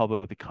welcome the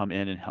public to come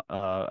in and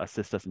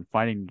assist us in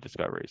finding new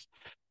discoveries.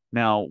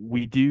 Now,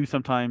 we do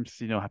sometimes,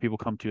 have people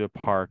come to a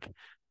park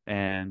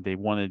and they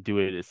want to do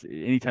it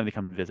anytime they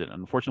come visit.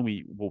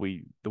 Unfortunately,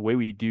 the way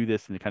we do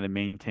this and to kind of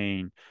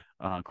maintain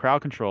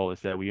crowd control is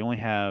that we only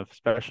have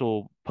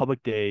special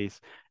public days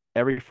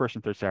every first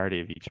and third Saturday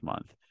of each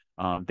month.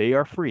 They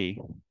are free,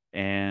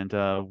 and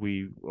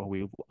we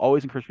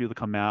always encourage people to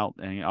come out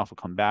and also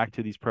come back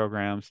to these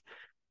programs.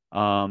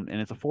 And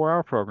it's a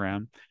 4-hour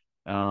program.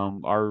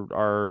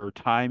 Our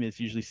time is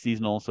usually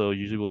seasonal, so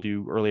usually we'll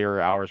do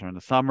earlier hours around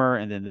the summer,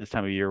 and then this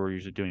time of year we're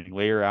usually doing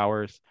later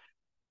hours.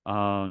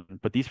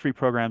 But these free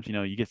programs,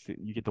 you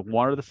get to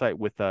wander the site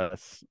with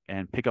us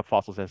and pick up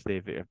fossils as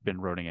they've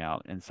been rotting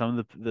out. And some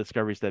of the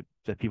discoveries that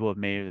people have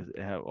made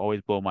have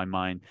always blown my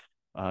mind.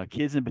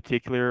 Kids in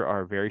particular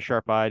are very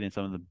sharp-eyed, and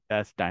some of the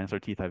best dinosaur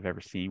teeth I've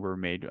ever seen were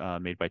made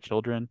by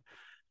children.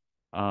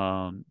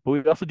 But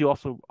we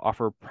also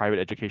offer private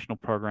educational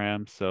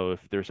programs. So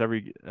if there's ever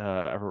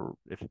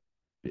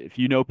if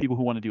you know people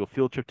who want to do a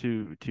field trip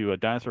to a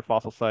dinosaur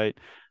fossil site,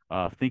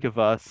 think of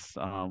us.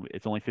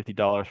 It's only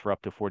 $50 for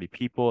up to 40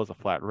 people as a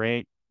flat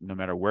rate, no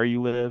matter where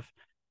you live.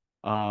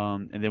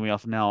 And then we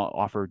also now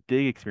offer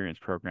dig experience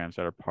programs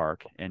at our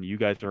park, and you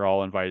guys are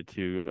all invited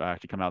to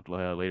actually come out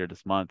later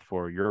this month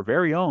for your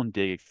very own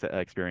dig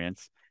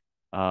experience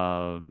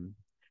for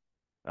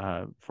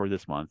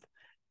this month.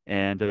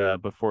 And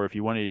but if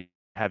you want to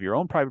have your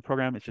own private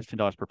program, it's just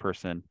 $10 per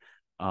person.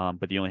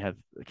 But you only have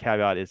the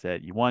caveat is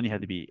that you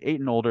have to be 8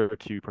 and older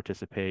to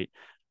participate.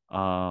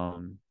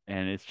 And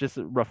it's just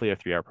roughly a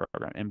 3-hour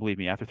program. And believe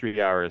me, after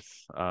 3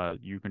 hours,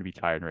 you're going to be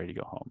tired and ready to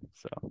go home.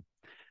 So,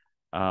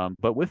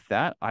 but with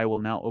that, I will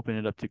now open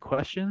it up to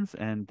questions,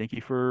 and thank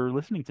you for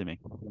listening to me.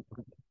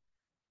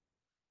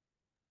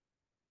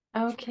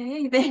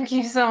 Okay, thank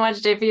you so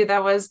much, JP.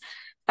 That was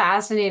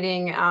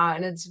fascinating.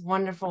 And it's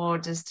wonderful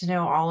just to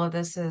know all of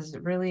this is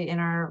really in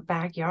our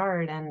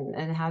backyard, and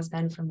it has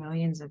been for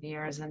millions of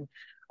years. And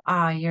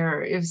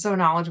you're so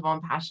knowledgeable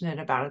and passionate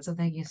about it. So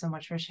thank you so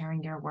much for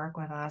sharing your work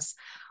with us,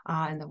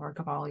 and the work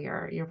of all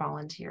your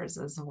volunteers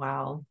as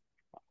well.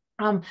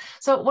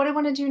 So what I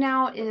want to do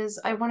now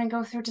is I want to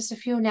go through just a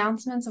few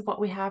announcements of what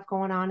we have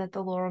going on at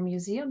the Laurel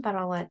Museum, but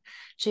I'll let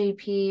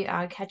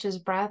JP catch his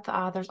breath.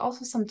 There's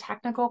also some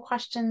technical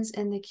questions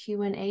in the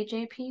Q&A,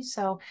 JP.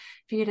 So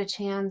if you get a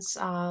chance,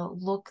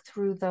 look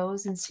through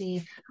those and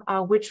see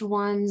which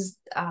ones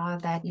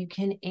that you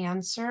can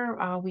answer.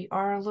 We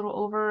are a little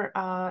over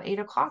 8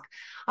 o'clock,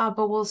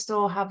 but we'll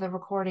still have the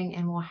recording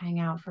and we'll hang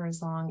out for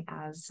as long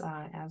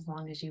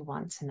as you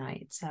want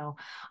tonight. So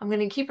I'm going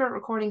to keep it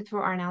recording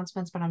through our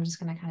announcements, but I'm just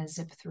going to kind of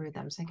zip through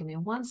them. So give me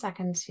 1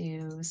 second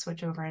to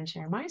switch over and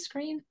share my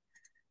screen,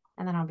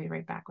 and then I'll be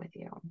right back with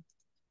you.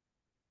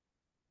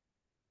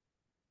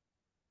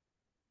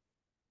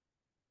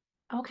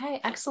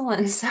 Okay,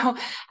 excellent. So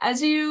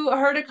as you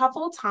heard a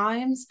couple of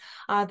times,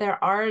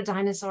 there are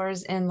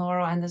dinosaurs in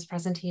Laurel, and this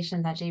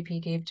presentation that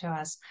JP gave to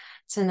us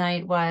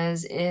tonight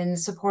was in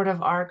support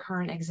of our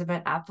current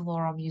exhibit at the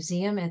Laurel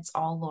Museum. It's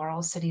all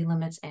Laurel, City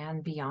Limits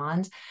and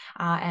Beyond.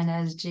 And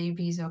as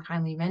JP so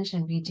kindly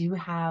mentioned, we do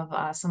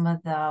have some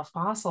of the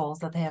fossils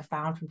that they have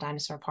found from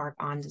Dinosaur Park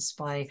on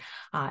display.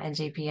 And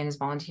JP and his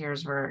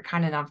volunteers were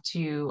kind enough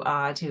to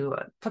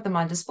put them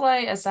on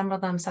display, assemble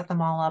them, set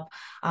them all up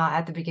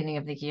at the beginning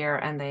of the year.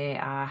 And they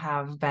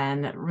have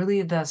been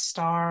really the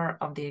star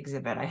of the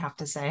exhibit, I have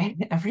to say.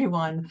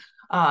 Everyone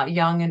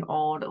young and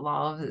old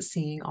love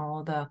seeing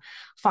all the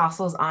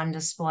fossils on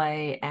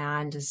display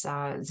and just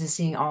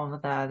seeing all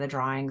of the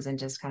drawings and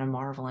just kind of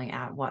marveling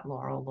at what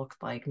Laurel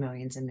looked like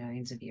millions and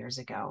millions of years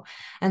ago.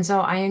 And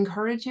so I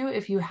encourage you,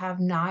 if you have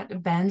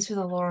not been to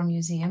the Laurel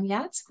Museum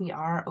yet, we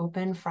are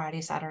open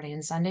Friday, Saturday,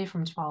 and Sunday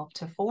from 12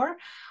 to 4.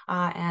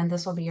 And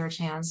this will be your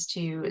chance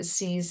to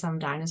see some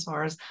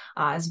dinosaurs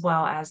as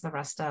well as the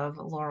rest of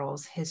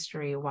Laurel's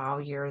history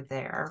while you're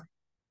there.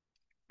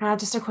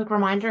 Just a quick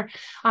reminder,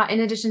 in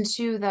addition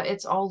to the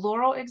It's All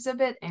Laurel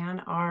exhibit and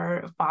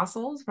our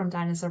fossils from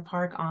Dinosaur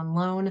Park on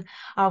loan,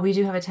 we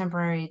do have a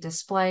temporary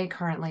display.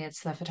 Currently, it's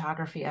the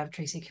photography of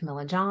Tracy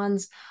Camilla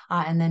Johns.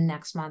 And then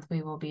next month,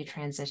 we will be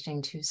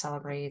transitioning to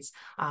celebrate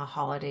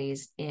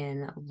holidays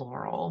in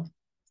Laurel.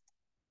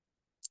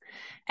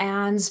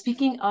 And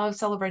speaking of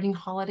celebrating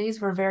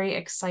holidays, we're very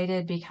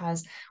excited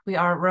because we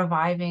are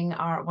reviving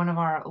one of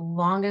our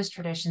longest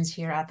traditions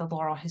here at the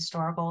Laurel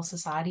Historical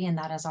Society, and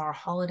that is our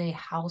holiday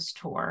house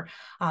tour.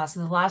 So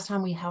the last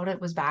time we held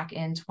it was back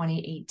in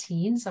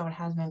 2018, so it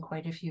has been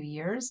quite a few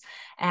years.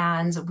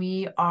 And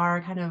we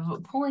are kind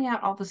of pulling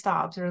out all the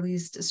stops, or at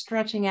least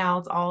stretching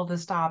out all the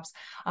stops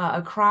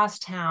across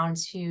town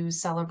to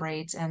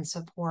celebrate and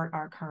support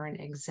our current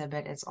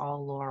exhibit, It's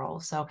All Laurel.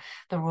 So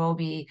there will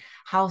be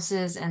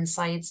houses and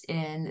sites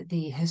in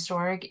the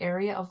historic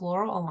area of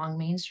Laurel along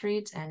Main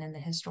Street and in the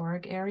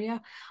historic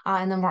area.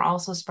 And then we're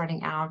also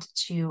spreading out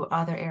to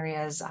other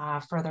areas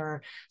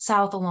further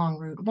south along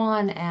Route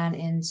 1 and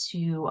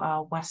into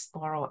West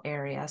Laurel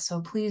area. So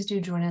please do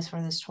join us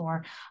for this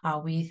tour.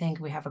 We think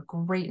we have a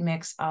great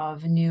mix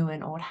of new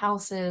and old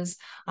houses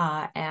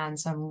and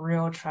some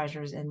real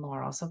treasures in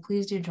Laurel. So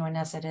please do join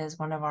us. It is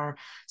one of our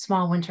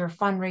small winter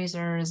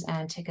fundraisers,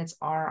 and tickets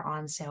are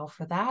on sale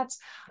for that.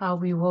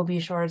 We will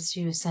be sure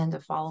to send a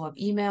follow-up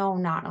email,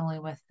 not only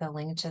with the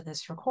link to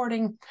this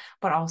recording,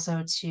 but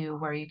also to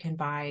where you can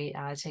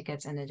buy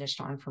tickets and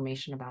additional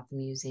information about the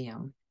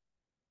museum.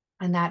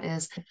 And that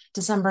is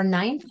December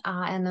 9th.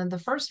 And then the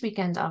first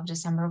weekend of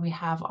December, we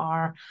have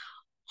our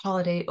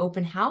holiday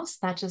open house.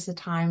 That's just a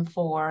time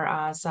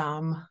for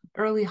some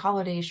early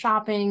holiday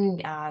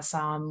shopping,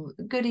 some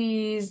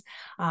goodies,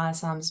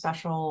 some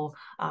special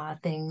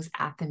things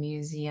at the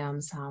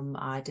museum, some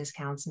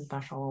discounts and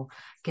special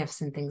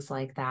gifts and things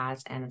like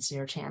that. And it's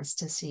your chance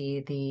to see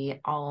the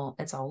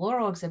It's All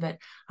Laurel exhibit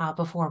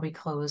before we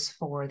close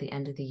for the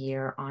end of the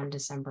year on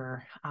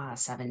December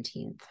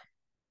 17th.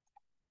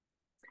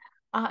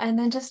 And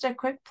then just a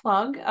quick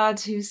plug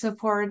to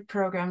support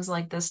programs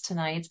like this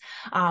tonight.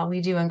 We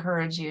do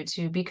encourage you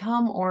to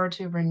become or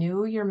to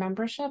renew your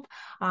membership.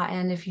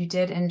 And if you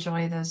did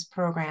enjoy this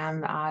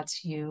program,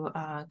 to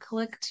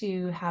click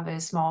to have a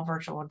small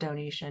virtual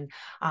donation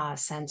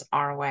sent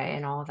our way.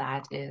 And all of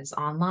that is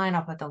online.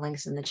 I'll put the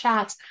links in the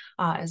chat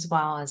as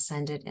well as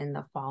send it in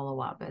the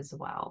follow-up as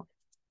well.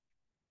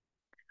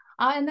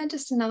 And then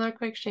just another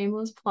quick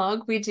shameless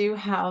plug. We do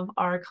have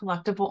our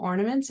collectible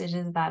ornaments. It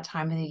is that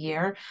time of the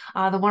year.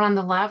 The one on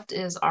the left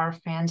is our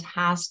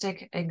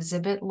fantastic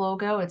exhibit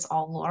logo. It's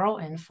all Laurel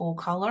in full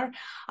color.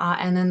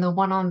 And then the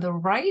one on the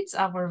right,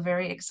 we're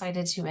very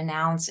excited to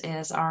announce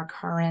is our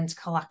current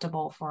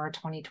collectible for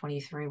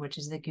 2023, which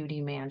is the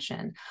Goody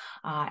Mansion.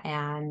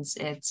 And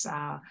it's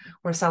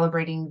we're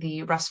celebrating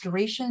the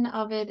restoration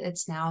of it.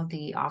 It's now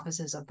the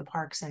offices of the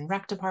Parks and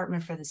Rec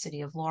Department for the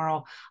city of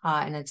Laurel.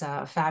 And it's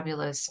a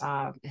fabulous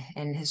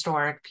and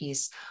historic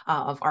piece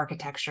of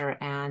architecture,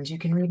 and you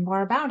can read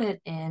more about it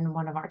in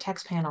one of our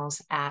text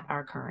panels at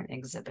our current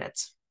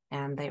exhibit.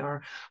 And they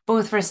are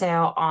both for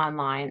sale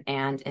online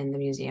and in the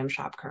museum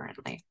shop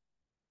currently.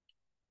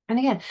 And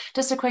again,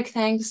 just a quick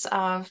thanks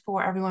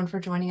for everyone for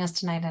joining us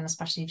tonight, and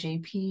especially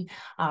JP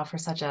for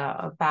such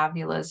a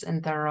fabulous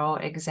and thorough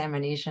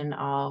examination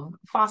of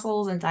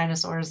fossils and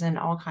dinosaurs and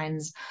all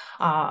kinds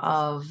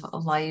of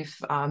life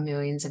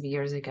millions of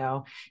years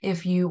ago.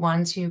 If you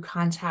want to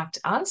contact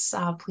us,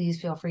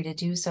 please feel free to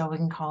do so. We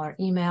can call or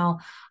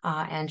email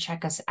and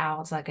check us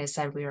out. Like I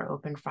said, we are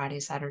open Friday,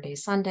 Saturday,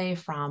 Sunday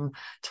from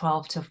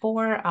 12 to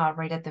 4,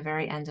 right at the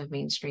very end of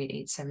Main Street,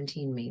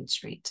 817 Main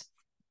Street.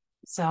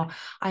 So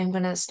I'm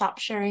going to stop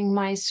sharing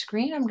my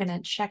screen. I'm going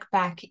to check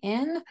back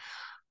in.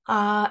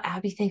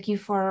 Abby, thank you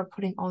for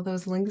putting all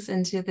those links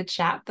into the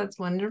chat. That's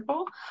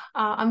wonderful.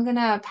 I'm going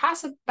to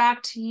pass it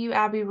back to you,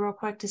 Abby, real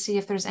quick to see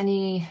if there's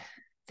anything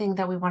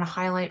that we want to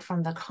highlight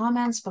from the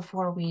comments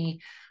before we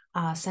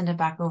send it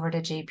back over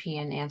to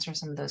JP and answer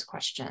some of those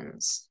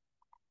questions.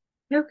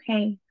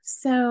 Okay,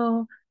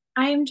 so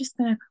I'm just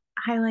going to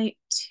highlight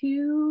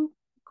two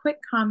quick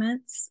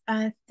comments.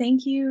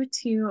 Thank you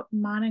to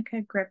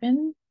Monica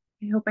Gribbin.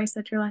 I hope I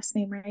said your last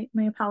name right.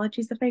 My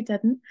apologies if I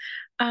didn't.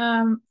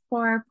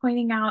 For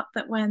pointing out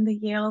that when the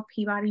Yale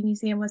Peabody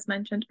Museum was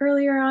mentioned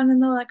earlier on in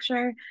the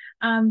lecture,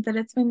 that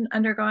it's been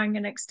undergoing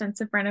an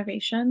extensive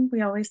renovation.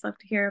 We always love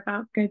to hear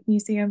about good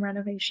museum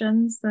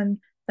renovations and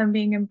them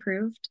being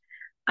improved.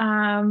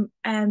 And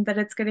that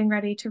it's getting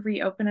ready to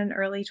reopen in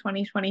early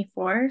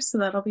 2024. So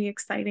that'll be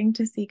exciting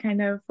to see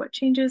kind of what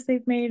changes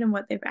they've made and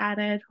what they've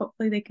added.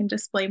 Hopefully they can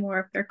display more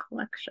of their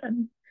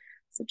collection.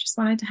 So just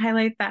wanted to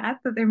highlight that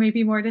there may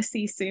be more to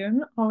see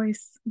soon.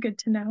 Always good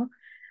to know.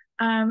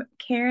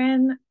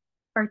 Karen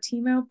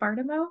Bartimo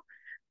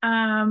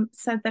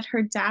said that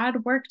her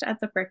dad worked at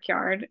the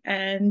brickyard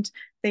and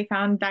they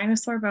found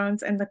dinosaur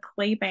bones in the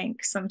clay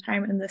bank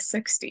sometime in the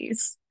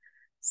 60s.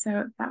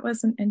 So that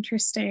was an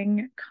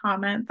interesting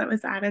comment that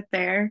was added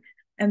there.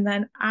 And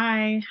then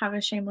I have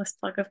a shameless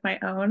plug of my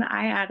own.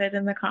 I added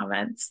in the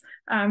comments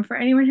for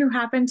anyone who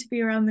happened to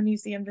be around the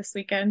museum this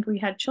weekend, we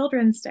had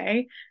Children's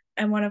Day.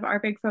 And one of our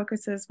big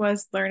focuses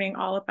was learning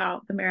all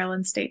about the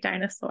Maryland state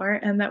dinosaur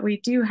and that we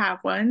do have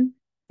one.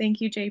 Thank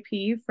you,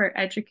 JP, for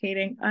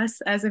educating us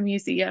as a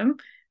museum.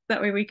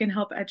 That way we can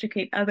help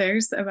educate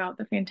others about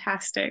the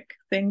fantastic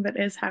thing that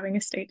is having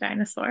a state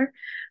dinosaur.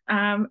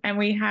 And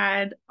we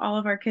had all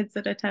of our kids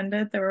that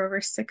attended, there were over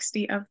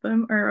 60 of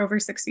them, or over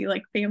 60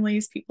 like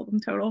families, people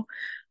in total,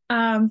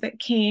 that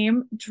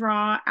came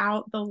draw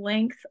out the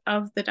length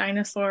of the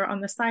dinosaur on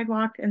the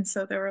sidewalk. And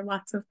so there were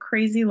lots of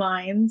crazy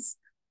lines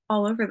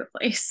all over the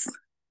place.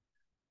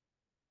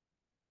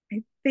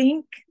 I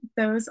think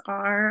those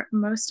are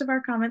most of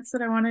our comments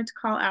that I wanted to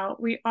call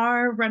out. We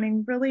are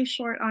running really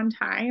short on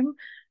time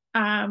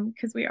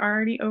because we are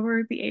already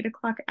over the 8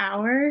 o'clock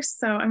hour.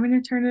 So I'm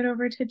going to turn it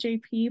over to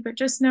JP, but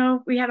just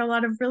know we had a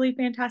lot of really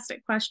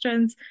fantastic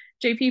questions.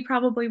 JP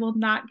probably will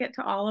not get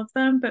to all of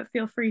them, but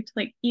feel free to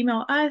like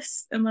email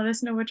us and let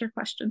us know what your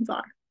questions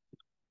are.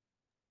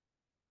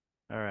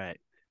 All right.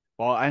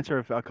 Well, I'll answer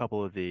a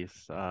couple of these.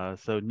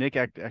 So Nick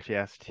actually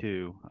asked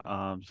two.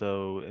 And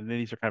then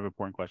these are kind of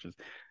important questions.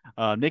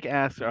 Nick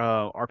asked,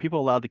 are people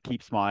allowed to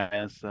keep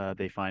smiles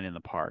they find in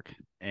the park?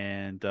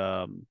 And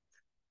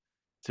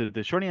so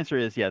the short answer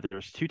is, yeah,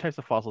 there's two types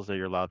of fossils that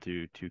you're allowed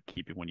to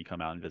keep when you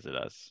come out and visit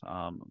us.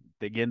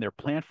 Again, they're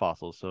plant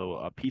fossils, so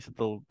a piece of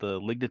the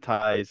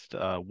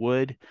lignitized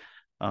wood,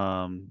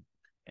 and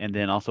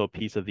then also a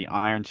piece of the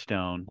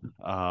ironstone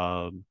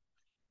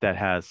that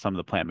has some of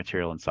the plant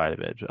material inside of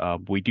it.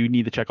 We do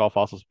need to check all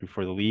fossils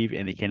before they leave,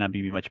 and they cannot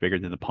be much bigger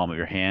than the palm of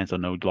your hand, so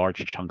no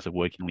large chunks of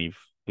wood can leave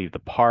the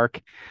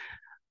park.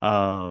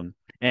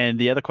 And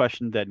the other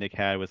question that Nick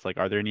had was like,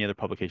 are there any other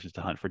publications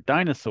to hunt for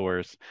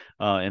dinosaurs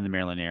in the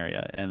Maryland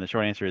area? And the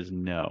short answer is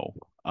no.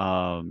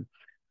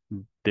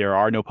 There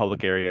are no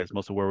public areas.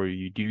 Most of where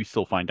you do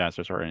still find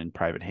dinosaurs are in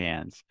private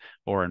hands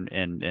or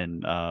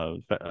in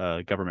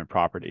government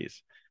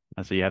properties.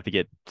 And so you have to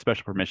get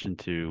special permission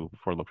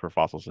for look for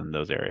fossils in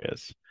those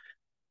areas.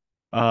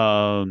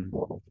 So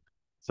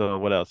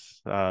what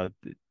else?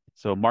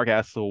 So Mark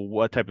asked, so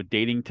what type of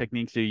dating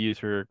techniques do you use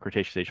for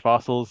Cretaceous age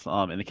fossils?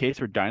 In the case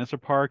for Dinosaur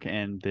Park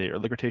and the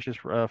early Cretaceous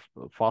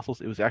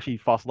fossils, it was actually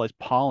fossilized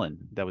pollen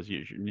that was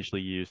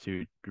initially used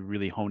to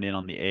really hone in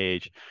on the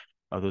age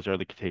of those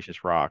early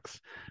Cretaceous rocks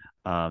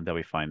that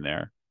we find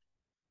there.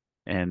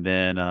 And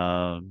then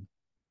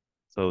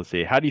so let's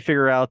see. How do you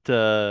figure out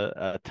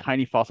a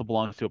tiny fossil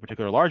belongs to a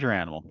particular larger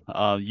animal?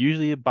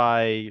 Usually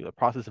by a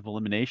process of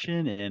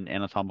elimination and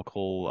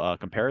anatomical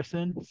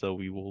comparison. So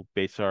we will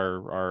base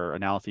our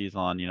analyses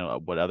on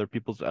what other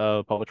people's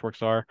published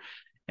works are,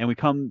 and we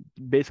come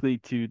basically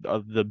to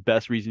the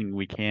best reasoning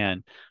we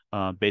can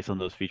based on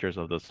those features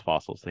of those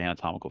fossils, the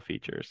anatomical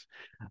features.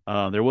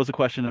 There was a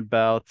question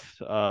about,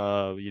 some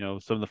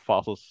of the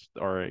fossils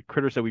or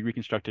critters that we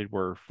reconstructed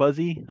were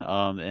fuzzy,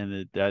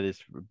 and that is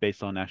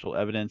based on actual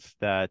evidence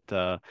that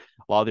a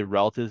lot of the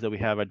relatives that we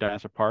have at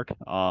Dinosaur Park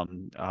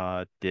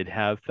did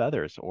have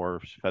feathers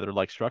or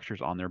feather-like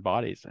structures on their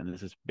bodies, and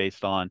this is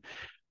based on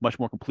much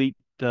more complete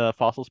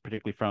fossils,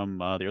 particularly from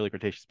the early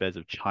Cretaceous beds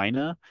of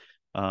China.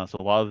 So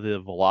a lot of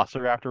the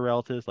Velociraptor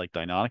relatives, like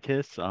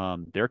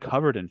Deinonychus, they're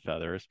covered in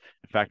feathers.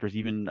 In fact, there's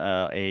even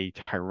a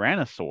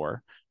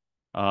Tyrannosaur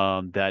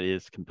that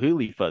is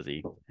completely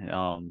fuzzy.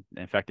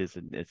 In fact,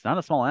 it's not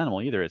a small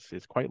animal either.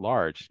 It's quite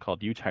large. It's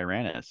called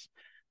Eutyrannus.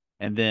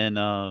 And then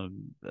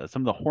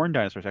some of the horned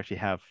dinosaurs actually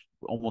have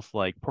almost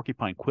like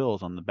porcupine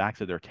quills on the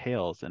backs of their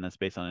tails, and that's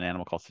based on an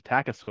animal called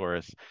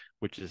Psittacosaurus,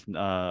 which is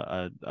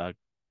a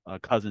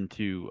cousin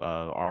to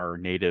our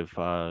native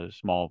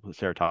small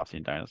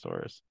ceratopsian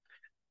dinosaurs.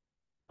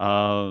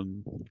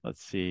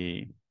 Let's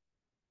see.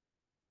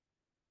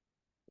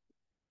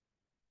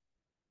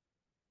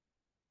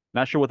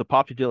 Not sure what the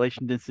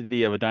population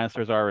density of a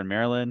dinosaurs are in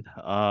Maryland.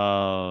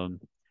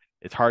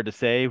 It's hard to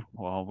say.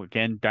 Well,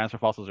 again, dinosaur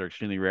fossils are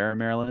extremely rare in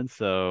Maryland,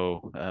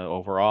 so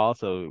overall,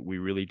 so we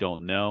really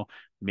don't know.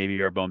 Maybe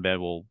our bone bed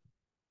will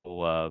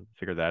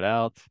figure that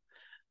out.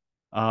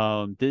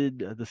 Did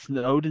the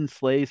Snowden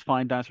slaves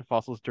find dinosaur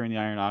fossils during the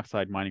iron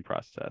oxide mining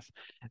process?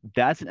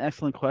 That's an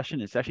excellent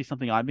question. It's actually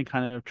something I've been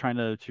kind of trying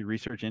to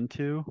research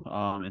into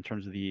in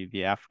terms of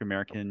the African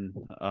American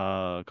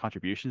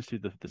contributions to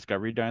the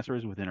discovery of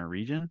dinosaurs within our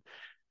region.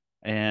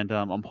 And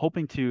I'm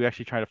hoping to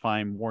actually try to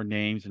find more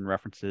names and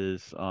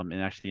references and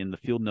actually in the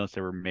field notes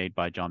that were made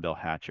by John Bell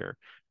Hatcher.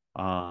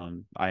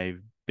 I've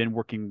been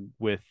working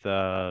with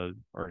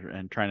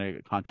and trying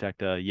to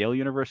contact Yale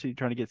University,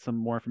 trying to get some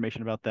more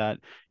information about that.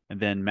 And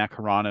then Matt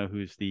Carano,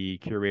 who's the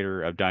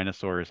curator of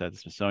dinosaurs at the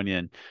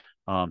Smithsonian,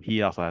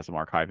 he also has some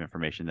archive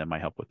information that might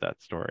help with that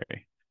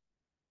story.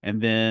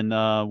 And then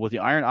was the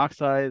iron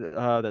oxide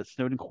that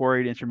Snowden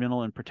quarried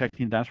instrumental in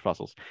protecting the dinosaur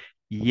fossils?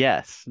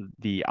 Yes,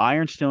 the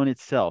ironstone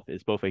itself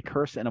is both a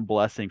curse and a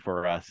blessing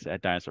for us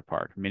at Dinosaur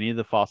Park. Many of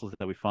the fossils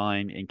that we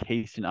find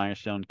encased in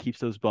ironstone keeps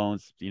those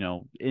bones,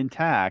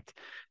 intact,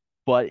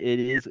 but it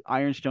is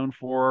ironstone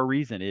for a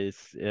reason. It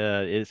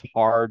is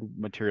hard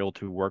material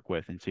to work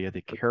with, and so you have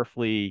to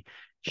carefully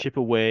chip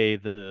away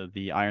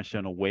the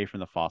ironstone away from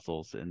the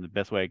fossils. And the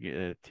best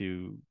way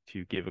to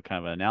give a kind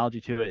of an analogy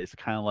to it is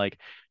kind of like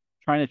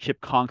trying to chip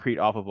concrete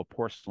off of a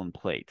porcelain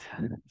plate.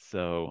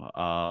 So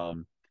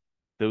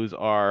those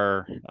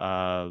are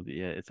yeah,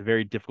 it's a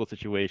very difficult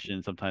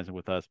situation sometimes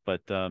with us,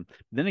 but then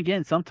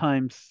again,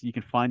 sometimes you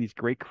can find these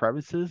great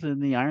crevices in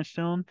the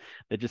ironstone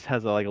that just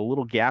has like a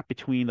little gap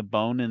between the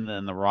bone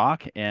and the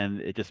rock,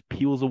 and it just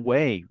peels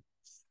away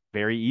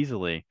very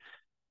easily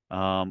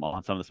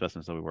on some of the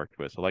specimens that we worked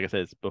with. So like I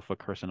said, it's both a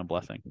curse and a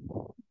blessing.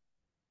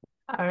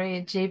 All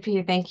right,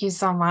 JP, thank you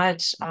so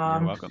much. You're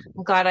welcome.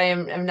 I'm glad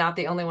am not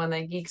the only one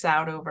that geeks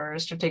out over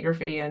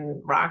stratigraphy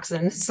and rocks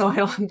and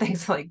soil and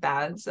things like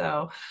that.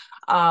 So,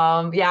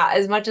 yeah,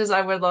 as much as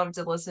I would love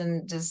to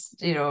listen,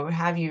 just,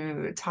 have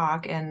you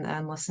talk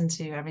and listen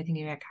to everything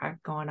you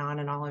got going on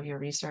and all of your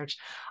research,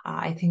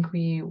 I think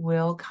we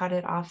will cut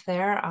it off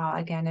there.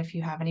 Again, if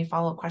you have any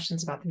follow-up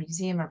questions about the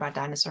museum or about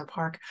Dinosaur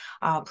Park,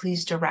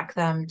 please direct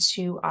them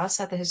to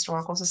us at the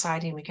Historical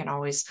Society, and we can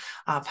always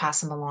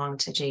pass them along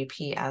to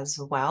JP as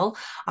well.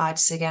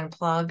 Just again,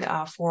 plug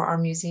for our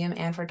museum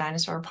and for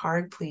Dinosaur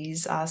Park,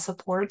 please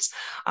support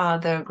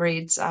the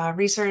great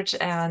research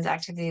and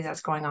activity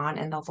that's going on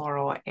in the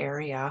Laurel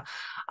area.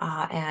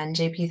 And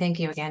JP, thank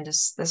you again.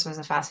 This was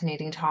a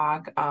fascinating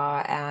talk,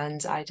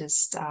 and I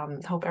just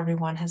hope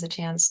everyone has a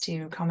chance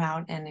to come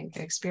out and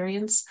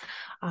experience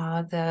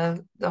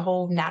the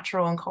whole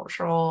natural and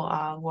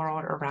cultural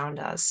world around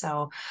us.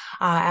 So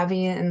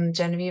Abby and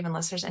Genevieve,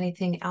 unless there's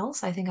anything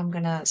else, I think I'm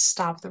going to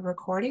stop the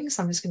recording.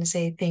 So I'm just going to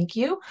say thank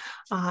you.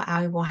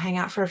 I will hang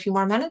out for a few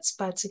more minutes,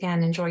 but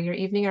again, enjoy your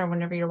evening or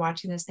whenever you're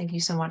watching this. Thank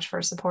you so much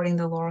for supporting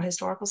the Laurel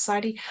Historical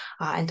Society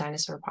and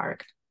Dinosaur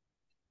Park.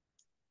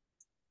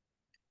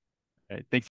 Okay, thanks.